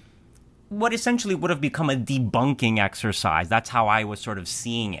what essentially would have become a debunking exercise. That's how I was sort of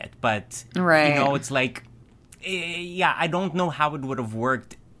seeing it. But, it's like, I don't know how it would have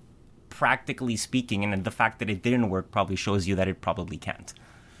worked practically speaking. And the fact that it didn't work probably shows you that it probably can't.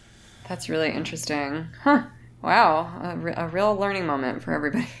 That's really interesting. Huh. Wow, a real learning moment for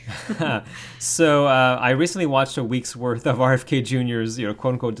everybody. So I recently watched a week's worth of RFK Jr.'s,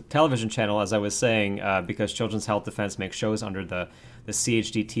 quote-unquote television channel, as I was saying, because Children's Health Defense makes shows under the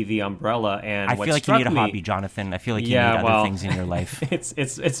CHD TV umbrella. And I feel like you need a hobby, Jonathan. I feel like you need other things in your life.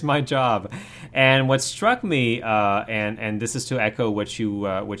 It's my job. And what struck me, and this is to echo what you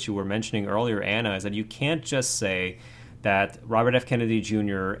were mentioning earlier, Anna, is that you can't just say that Robert F. Kennedy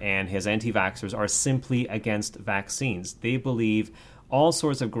Jr. and his anti-vaxxers are simply against vaccines. They believe all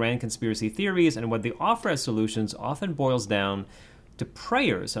sorts of grand conspiracy theories, and what they offer as solutions often boils down to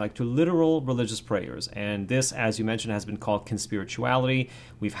prayers, like to literal religious prayers. And this, as you mentioned, has been called conspirituality.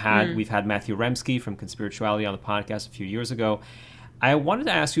 We've had Matthew Remski from Conspirituality on the podcast a few years ago. I wanted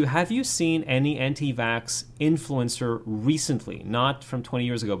to ask you, have you seen any anti-vax influencer recently, not from 20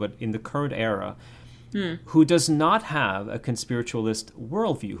 years ago, but in the current era, who does not have a conspiritualist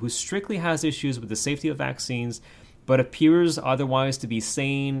worldview, who strictly has issues with the safety of vaccines, but appears otherwise to be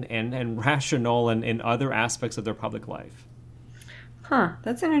sane and rational in other aspects of their public life?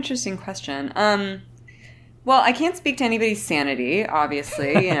 That's an interesting question. Well, I can't speak to anybody's sanity,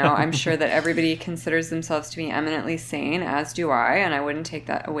 obviously. I'm sure that everybody considers themselves to be eminently sane, as do I, and I wouldn't take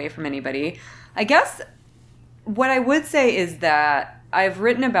that away from anybody. I guess what I would say is that I've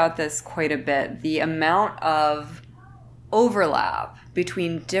written about this quite a bit. The amount of overlap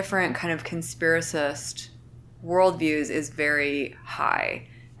between different kind of conspiracist worldviews is very high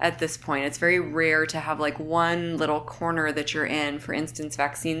at this point. It's very rare to have like one little corner that you're in, for instance,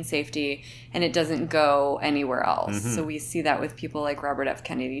 vaccine safety, and it doesn't go anywhere else. So we see that with people like Robert F.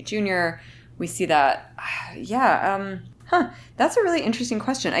 Kennedy Jr. We see that, that's a really interesting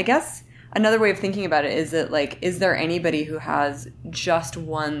question. I guess another way of thinking about it is that, like, is there anybody who has just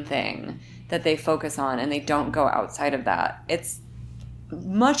one thing that they focus on and they don't go outside of that? It's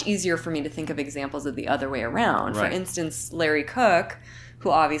much easier for me to think of examples of the other way around. Right. For instance, Larry Cook,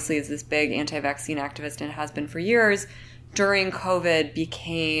 who obviously is this big anti-vaccine activist and has been for years, during COVID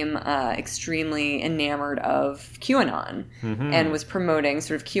became extremely enamored of QAnon and was promoting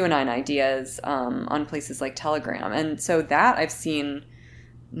sort of QAnon ideas on places like Telegram. And so that I've seen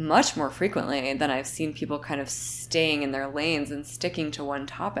much more frequently than I've seen people kind of staying in their lanes and sticking to one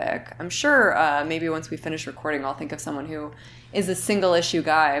topic. I'm sure maybe once we finish recording, I'll think of someone who is a single issue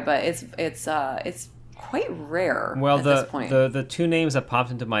guy, but it's quite rare at this point. The two names that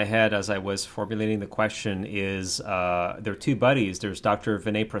popped into my head as I was formulating the question is they're two buddies. There's Dr.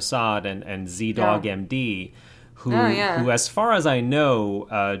 Vinay Prasad and Z-Dog MD, who, as far as I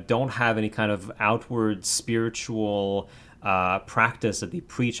know, don't have any kind of outward spiritual practice that they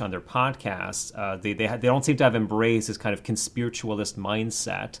preach on their podcasts. They don't seem to have embraced this kind of conspiritualist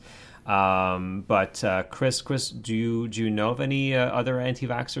mindset. But Chris, do you know of any other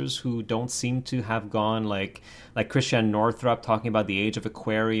anti-vaxxers who don't seem to have gone like Christian Northrup talking about the age of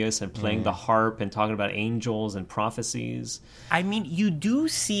Aquarius and playing the harp and talking about angels and prophecies? I mean, you do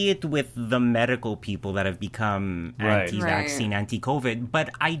see it with the medical people that have become anti-vaccine, anti-COVID,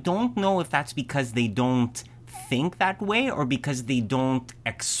 but I don't know if that's because they don't think that way or because they don't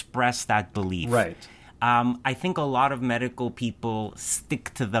express that belief. Right. I think a lot of medical people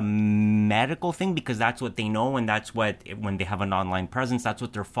stick to the medical thing because that's what they know, and that's what, when they have an online presence, that's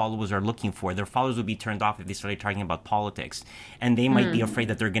what their followers are looking for. Their followers would be turned off if they started talking about politics, and they might be afraid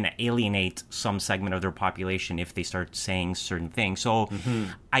that they're going to alienate some segment of their population if they start saying certain things. So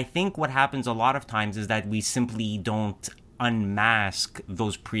I think what happens a lot of times is that we simply don't unmask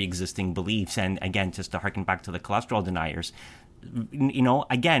those pre-existing beliefs. And again, just to harken back to the cholesterol deniers,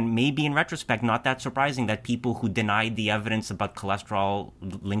 again, maybe in retrospect, not that surprising that people who denied the evidence about cholesterol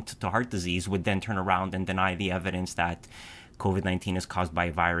linked to heart disease would then turn around and deny the evidence that COVID-19 is caused by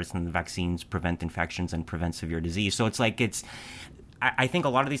a virus and the vaccines prevent infections and prevent severe disease. So it's like I think a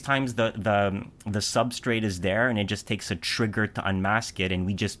lot of these times the substrate is there and it just takes a trigger to unmask it, and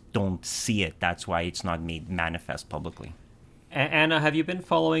we just don't see it. That's why it's not made manifest publicly. Anna, have you been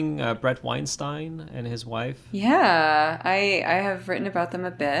following Brett Weinstein and his wife? Yeah, I have written about them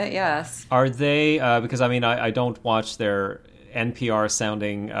a bit, yes. Are they, because I mean, I don't watch their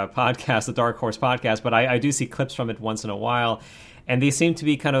NPR-sounding podcast, the Dark Horse podcast, but I do see clips from it once in a while. And they seem to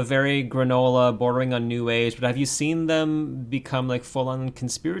be kind of very granola, bordering on New Age. But have you seen them become like full-on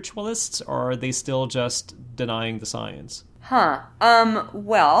conspiritualists, or are they still just denying the science?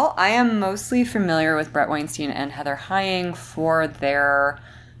 Well, I am mostly familiar with Bret Weinstein and Heather Heying for their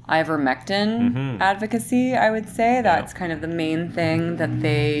ivermectin advocacy, I would say. That's kind of the main thing that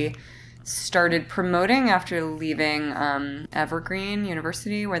they started promoting after leaving Evergreen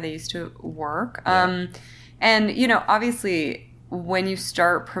University, where they used to work. And, obviously, when you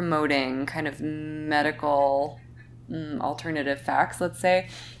start promoting kind of medical alternative facts, let's say,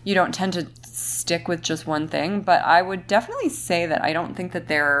 you don't tend to stick with just one thing. But I would definitely say that I don't think that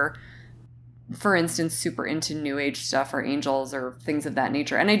they're, for instance, super into New Age stuff or angels or things of that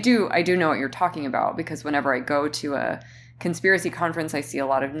nature. And I do know what you're talking about, because whenever I go to a conspiracy conference, I see a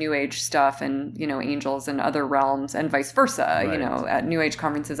lot of New Age stuff and, angels and other realms, and vice versa. Right. At New Age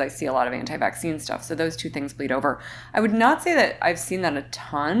conferences, I see a lot of anti-vaccine stuff. So those two things bleed over. I would not say that I've seen that a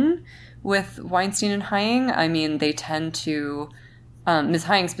ton with Weinstein and Heying. I mean, they tend to, Ms.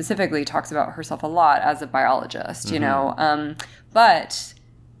 Heying specifically talks about herself a lot as a biologist, but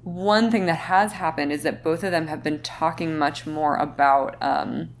one thing that has happened is that both of them have been talking much more about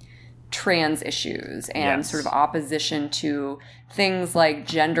trans issues and sort of opposition to things like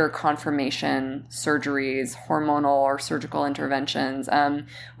gender confirmation surgeries, hormonal or surgical interventions,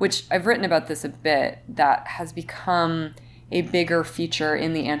 which I've written about this a bit, that has become a bigger feature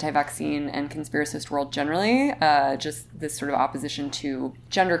in the anti-vaccine and conspiracist world generally, just this sort of opposition to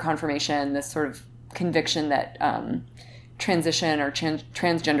gender confirmation, this sort of conviction that transition or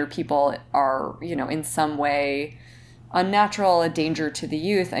transgender people are, in some way unnatural, a danger to the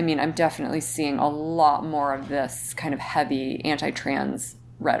youth. I mean, I'm definitely seeing a lot more of this kind of heavy anti-trans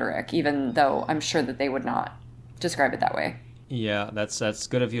rhetoric, even though I'm sure that they would not describe it that way. Yeah, that's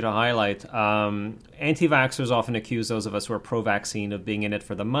good of you to highlight. Anti-vaxxers often accuse those of us who are pro-vaccine of being in it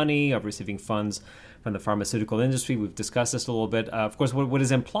for the money, of receiving funds from the pharmaceutical industry. We've discussed this a little bit. Of course, what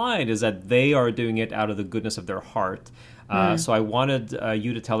is implied is that they are doing it out of the goodness of their heart. So I wanted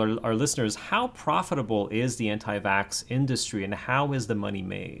you to tell our listeners, how profitable is the anti-vax industry and how is the money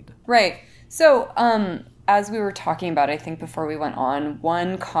made? Right. So as we were talking about, I think before we went on,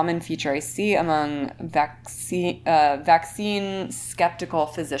 one common feature I see among vaccine skeptical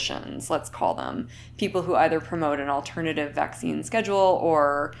physicians, let's call them, people who either promote an alternative vaccine schedule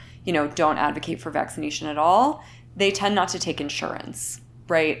or, don't advocate for vaccination at all, they tend not to take insurance.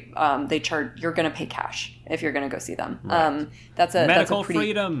 Right, they charge. You're going to pay cash if you're going to go see them. Right. That's medical a pretty,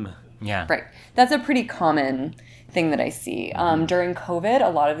 freedom. Yeah, right. That's a pretty common thing that I see. During COVID, a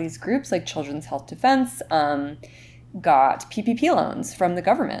lot of these groups, like Children's Health Defense, got PPP loans from the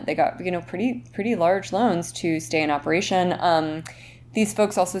government. They got pretty large loans to stay in operation. These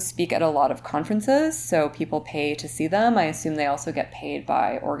folks also speak at a lot of conferences, so people pay to see them. I assume they also get paid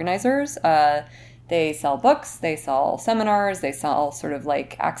by organizers. They sell books, they sell seminars, they sell sort of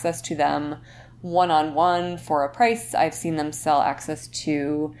like access to them one-on-one for a price. I've seen them sell access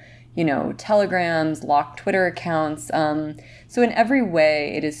to, telegrams, locked Twitter accounts. So in every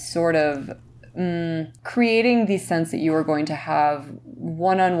way, it is sort of creating the sense that you are going to have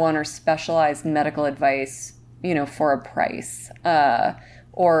one-on-one or specialized medical advice, for a price.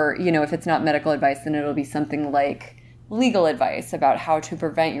 Or, if it's not medical advice, then it'll be something like legal advice about how to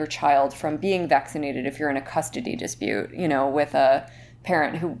prevent your child from being vaccinated if you're in a custody dispute, with a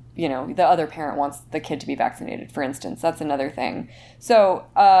parent who, the other parent wants the kid to be vaccinated, for instance. That's another thing. So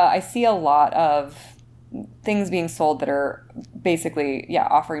I see a lot of things being sold that are basically,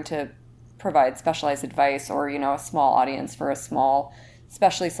 offering to provide specialized advice or, a small audience for a small,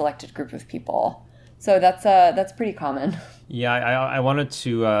 specially selected group of people. So that's pretty common. Yeah, I wanted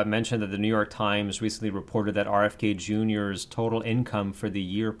to mention that the New York Times recently reported that RFK Jr.'s total income for the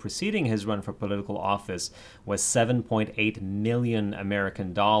year preceding his run for political office was $7.8 million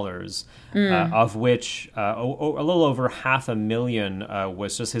American dollars, of which a little over $500,000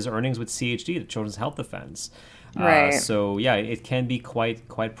 was just his earnings with CHD, the Children's Health Defense. Right. So yeah, it can be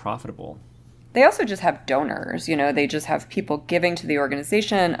quite profitable. They also just have donors, they just have people giving to the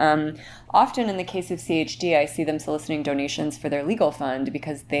organization. Often in the case of CHD, I see them soliciting donations for their legal fund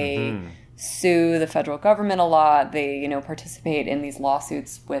because they sue the federal government a lot. They, participate in these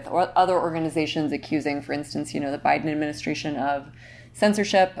lawsuits with other organizations accusing, for instance, the Biden administration of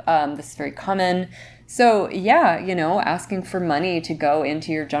censorship. This is very common. So yeah, asking for money to go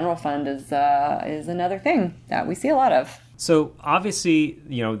into your general fund is another thing that we see a lot of. So obviously,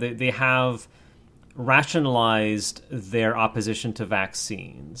 they have rationalized their opposition to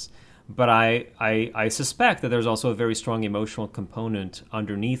vaccines. But I suspect that there's also a very strong emotional component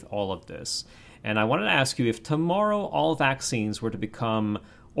underneath all of this. And I wanted to ask you, if tomorrow all vaccines were to become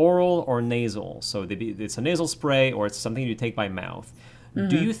oral or nasal, so it's a nasal spray or it's something you take by mouth,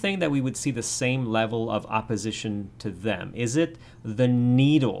 do you think that we would see the same level of opposition to them? Is it the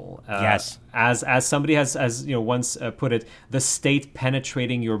needle? Yes. As somebody has once put it, the state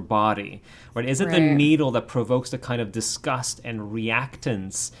penetrating your body, right? Is it the needle that provokes the kind of disgust and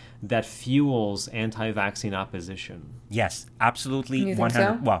reactance that fuels anti-vaccine opposition? Yes, absolutely. You think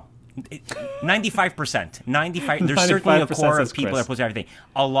 100. so? Well, 95%. 95. There's certainly a core of people that oppose everything.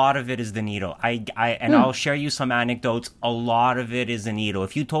 A lot of it is the needle. I'll share you some anecdotes. A lot of it is the needle.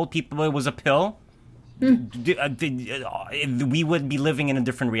 If you told people it was a pill, we would be living in a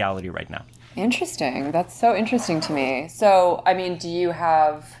different reality right now. Interesting. That's so interesting to me. So, I mean,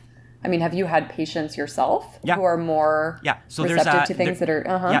 have you had patients yourself who are more receptive to things that are...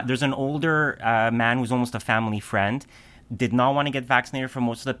 Yeah, there's an older man who's almost a family friend, did not want to get vaccinated for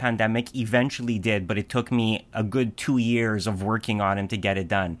most of the pandemic, eventually did, but it took me a good 2 years of working on him to get it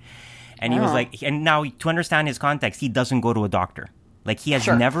done. And he was like, and now to understand his context, he doesn't go to a doctor. Like, he has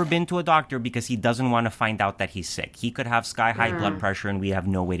never been to a doctor because he doesn't want to find out that he's sick. He could have sky-high blood pressure and we have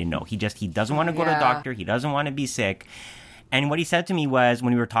no way to know. He doesn't want to go to a doctor. He doesn't want to be sick. And what he said to me was,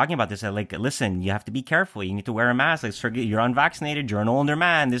 when we were talking about this, I like, listen, you have to be careful. You need to wear a mask. Like, you're unvaccinated. You're an older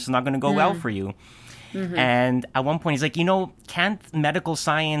man. This is not going to go well for you. Mm-hmm. And at one point, he's like, can't medical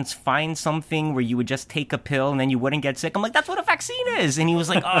science find something where you would just take a pill and then you wouldn't get sick? I'm like, that's what a vaccine is. And he was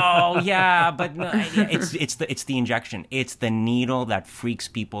like, oh, yeah, but no, it's the injection. It's the needle that freaks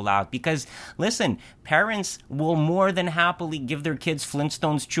people out. Because, listen, parents will more than happily give their kids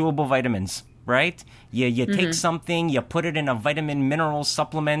Flintstones chewable vitamins. Right? You take something, you put it in a vitamin mineral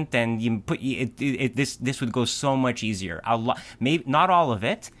supplement, and you put this would go so much easier. Maybe not all of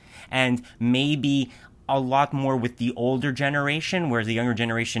it, and maybe a lot more with the older generation, whereas the younger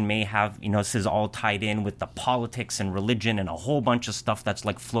generation may have, this is all tied in with the politics and religion and a whole bunch of stuff that's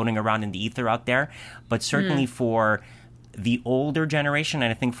like floating around in the ether out there. But certainly for the older generation,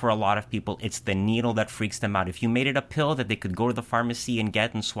 and I think for a lot of people, it's the needle that freaks them out. If you made it a pill that they could go to the pharmacy and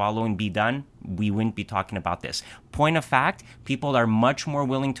get and swallow and be done, we wouldn't be talking about this. Point of fact, people are much more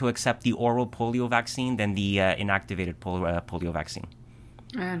willing to accept the oral polio vaccine than the inactivated polio vaccine.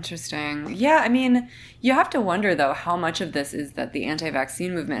 Interesting. Yeah, I mean, you have to wonder, though, how much of this is that the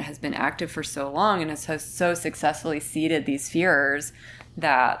anti-vaccine movement has been active for so long and has so successfully seeded these fears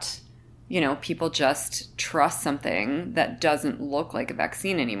that... people just trust something that doesn't look like a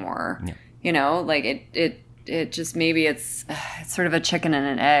vaccine anymore. Yeah. Like it just, maybe it's sort of a chicken and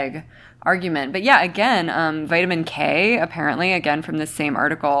an egg argument. But yeah, again, vitamin K, apparently, again, from the same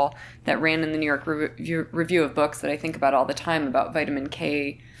article that ran in the New York Review of Books that I think about all the time about vitamin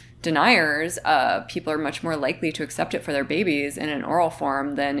K deniers, people are much more likely to accept it for their babies in an oral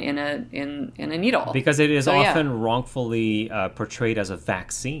form than in a needle. Because it is often wrongfully portrayed as a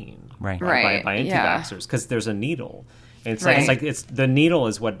vaccine, by anti-vaxxers, because there's a needle. And it's the needle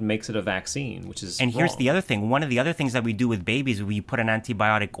is what makes it a vaccine, which is And here's the other thing. One of the other things that we do with babies, we put an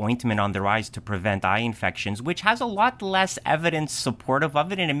antibiotic ointment on their eyes to prevent eye infections, which has a lot less evidence supportive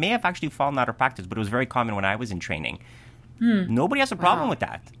of it, and it may have actually fallen out of practice, but it was very common when I was in training. Nobody has a problem with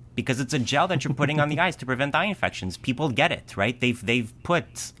that. Because it's a gel that you're putting on the eyes to prevent eye infections. People get it, right? They've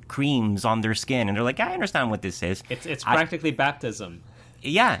put creams on their skin, and they're like, I understand what this is. It's practically baptism.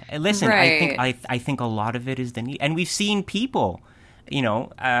 Yeah, listen, I think a lot of it is the need, and we've seen people,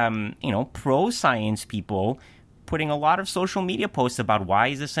 pro-science people putting a lot of social media posts about why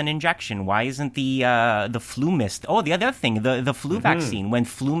is this an injection? Why isn't the flu mist? Oh, the other thing, the flu vaccine. When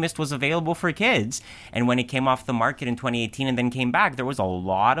flu mist was available for kids, and when it came off the market in 2018 and then came back, there was a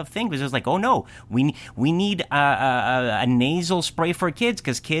lot of things. It was like, oh no, we need a nasal spray for kids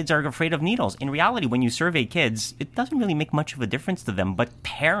because kids are afraid of needles. In reality, when you survey kids, it doesn't really make much of a difference to them. But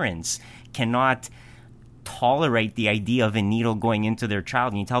parents cannot tolerate the idea of a needle going into their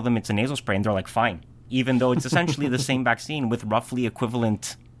child, and you tell them it's a nasal spray, and they're like, fine. Even though it's essentially the same vaccine with roughly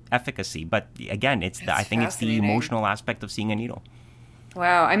equivalent efficacy. But again, I think it's the emotional aspect of seeing a needle.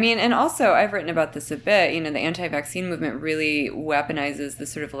 Wow. I mean, and also I've written about this a bit. The anti-vaccine movement really weaponizes the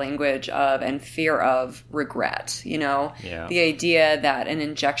sort of language of and fear of regret. The idea that an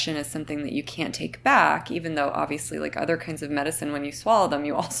injection is something that you can't take back, even though obviously like other kinds of medicine, when you swallow them,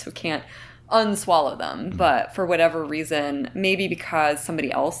 you also can't unswallow them. But for whatever reason, maybe because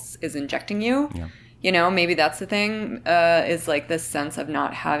somebody else is injecting you, maybe that's the thing, is like this sense of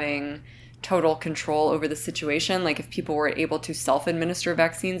not having total control over the situation. Like if people were able to self-administer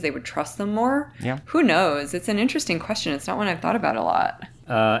vaccines, they would trust them more. Yeah. Who knows? It's an interesting question. It's not one I've thought about a lot.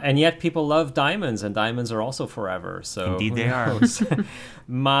 And yet people love diamonds, and diamonds are also forever. So indeed they are.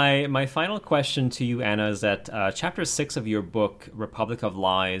 My final question to you, Anna, is that Chapter 6 of your book, Republic of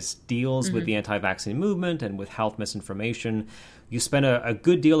Lies, deals with the anti-vaccine movement and with health misinformation. You spend a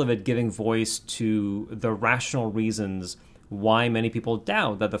good deal of it giving voice to the rational reasons why many people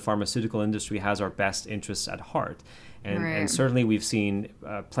doubt that the pharmaceutical industry has our best interests at heart. And certainly we've seen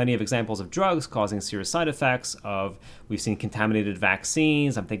plenty of examples of drugs causing serious side effects. We've seen contaminated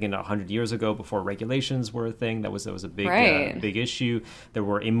vaccines. I'm thinking 100 years ago, before regulations were a thing, that was a big big issue. There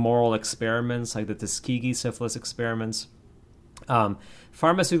were immoral experiments like the Tuskegee syphilis experiments.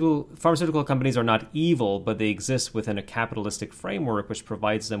 Pharmaceutical companies are not evil, but they exist within a capitalistic framework which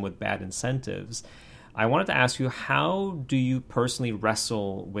provides them with bad incentives. I wanted to ask you, how do you personally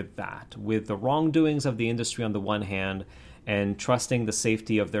wrestle with that, with the wrongdoings of the industry on the one hand and trusting the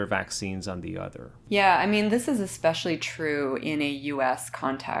safety of their vaccines on the other? Yeah, I mean, this is especially true in a U.S.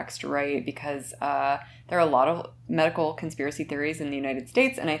 context, right? Because there are a lot of medical conspiracy theories in the United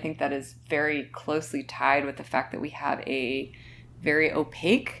States, and I think that is very closely tied with the fact that we have a very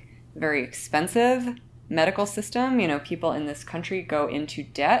opaque, very expensive medical system. You know, people in this country go into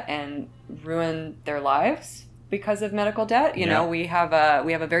debt and ruin their lives because of medical debt. You know, we have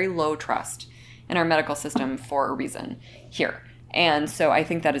a very low trust in our medical system for a reason here. And so I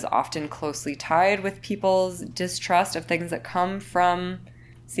think that is often closely tied with people's distrust of things that come from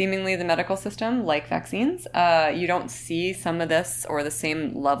seemingly the medical system, like vaccines. You don't see some of this or the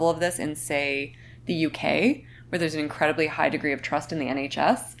same level of this in, say, the UK, where there's an incredibly high degree of trust in the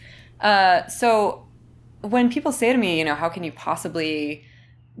NHS. So when people say to me, you know, how can you possibly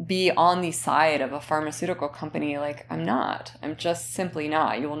be on the side of a pharmaceutical company? Like, I'm not. I'm just simply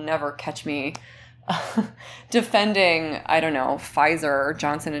not. You will never catch me defending, I don't know, Pfizer or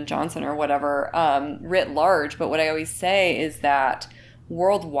Johnson & Johnson or whatever, writ large. But what I always say is that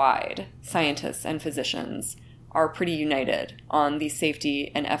worldwide, scientists and physicians are pretty united on the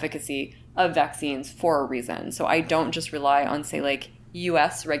safety and efficacy of vaccines for a reason. So I don't just rely on, say, like,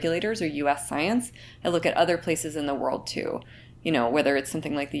 U.S. regulators or U.S. science. I look at other places in the world too, you know, whether it's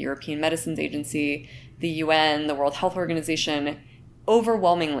something like the European Medicines Agency, the UN, the World Health Organization.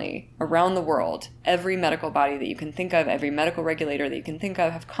 Overwhelmingly, around the world, every medical body that you can think of, every medical regulator that you can think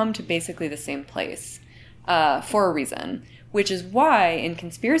of have come to basically the same place for a reason, which is why in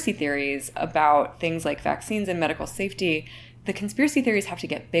conspiracy theories about things like vaccines and medical safety, the conspiracy theories have to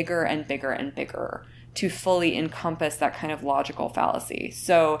get bigger and bigger and bigger to fully encompass that kind of logical fallacy.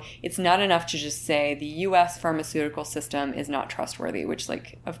 So it's not enough to just say the U.S. pharmaceutical system is not trustworthy, which,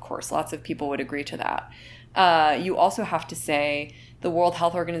 like, of course, lots of people would agree to that. You also have to say the World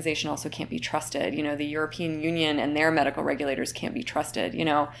Health Organization also can't be trusted. You know, the European Union and their medical regulators can't be trusted. You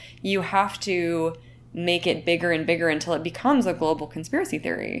know, you have to make it bigger and bigger until it becomes a global conspiracy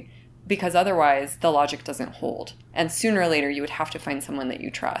theory, because otherwise the logic doesn't hold. And sooner or later you would have to find someone that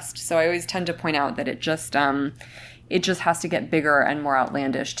you trust. So I always tend to point out that it just has to get bigger and more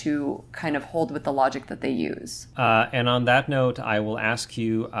outlandish to kind of hold with the logic that they use. And on that note, I will ask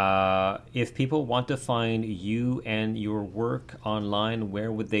you, if people want to find you and your work online,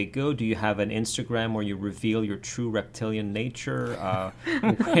 where would they go? Do you have an Instagram where you reveal your true reptilian nature?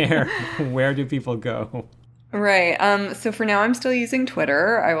 Where do people go? Right. So for now, I'm still using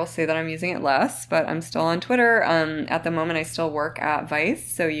Twitter. I will say that I'm using it less, but I'm still on Twitter. At the moment, I still work at Vice,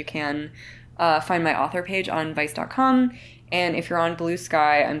 so you can find my author page on vice.com. And if you're on Blue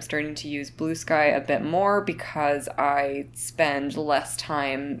Sky, I'm starting to use Blue Sky a bit more because I spend less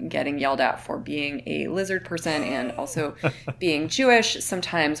time getting yelled at for being a lizard person and also being Jewish.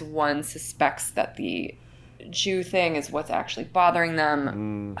 Sometimes one suspects that the Jew thing is what's actually bothering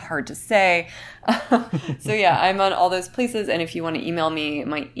them. Hard to say. So yeah, I'm on all those places. And if you want to email me,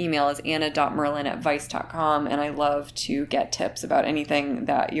 my email is anna.merlan@vice.com. And I love to get tips about anything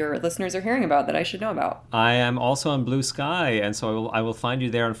that your listeners are hearing about that I should know about. I am also on Blue Sky, and so I will find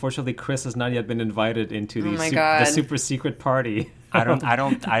you there. Unfortunately, Chris has not yet been invited into the super secret party. I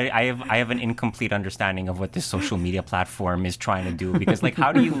have an incomplete understanding of what this social media platform is trying to do, because, like,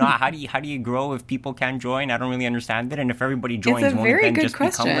 how do you grow if people can't join? I don't really understand it. And if everybody joins, won't it then just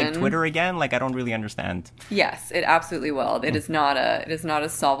become like Twitter again? Like, I don't really understand. Yes, it absolutely will. It is not a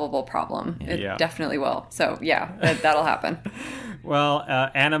solvable problem. It definitely will. So yeah, that'll happen. Well,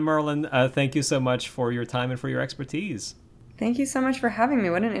 Anna Merlan, thank you so much for your time and for your expertise. Thank you so much for having me.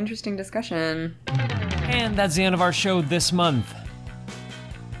 What an interesting discussion. And that's the end of our show this month.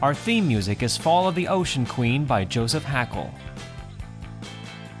 Our theme music is Fall of the Ocean Queen by Joseph Hackle.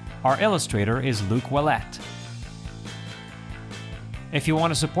 Our illustrator is Luke Willett. If you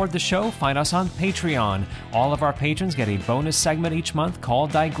want to support the show, find us on Patreon. All of our patrons get a bonus segment each month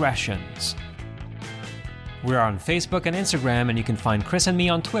called Digressions. We're on Facebook and Instagram, and you can find Chris and me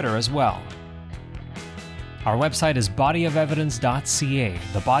on Twitter as well. Our website is bodyofevidence.ca.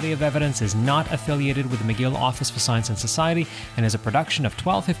 The Body of Evidence is not affiliated with the McGill Office for Science and Society and is a production of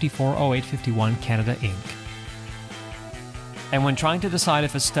 1254-0851 Canada, Inc. And when trying to decide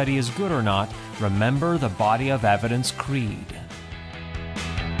if a study is good or not, remember the Body of Evidence creed.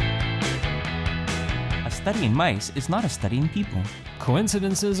 A study in mice is not a study in people.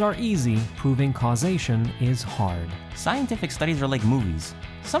 Coincidences are easy, proving causation is hard. Scientific studies are like movies.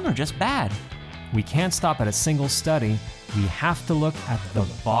 Some are just bad. We can't stop at a single study. We have to look at the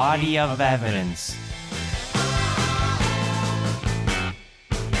Body of evidence.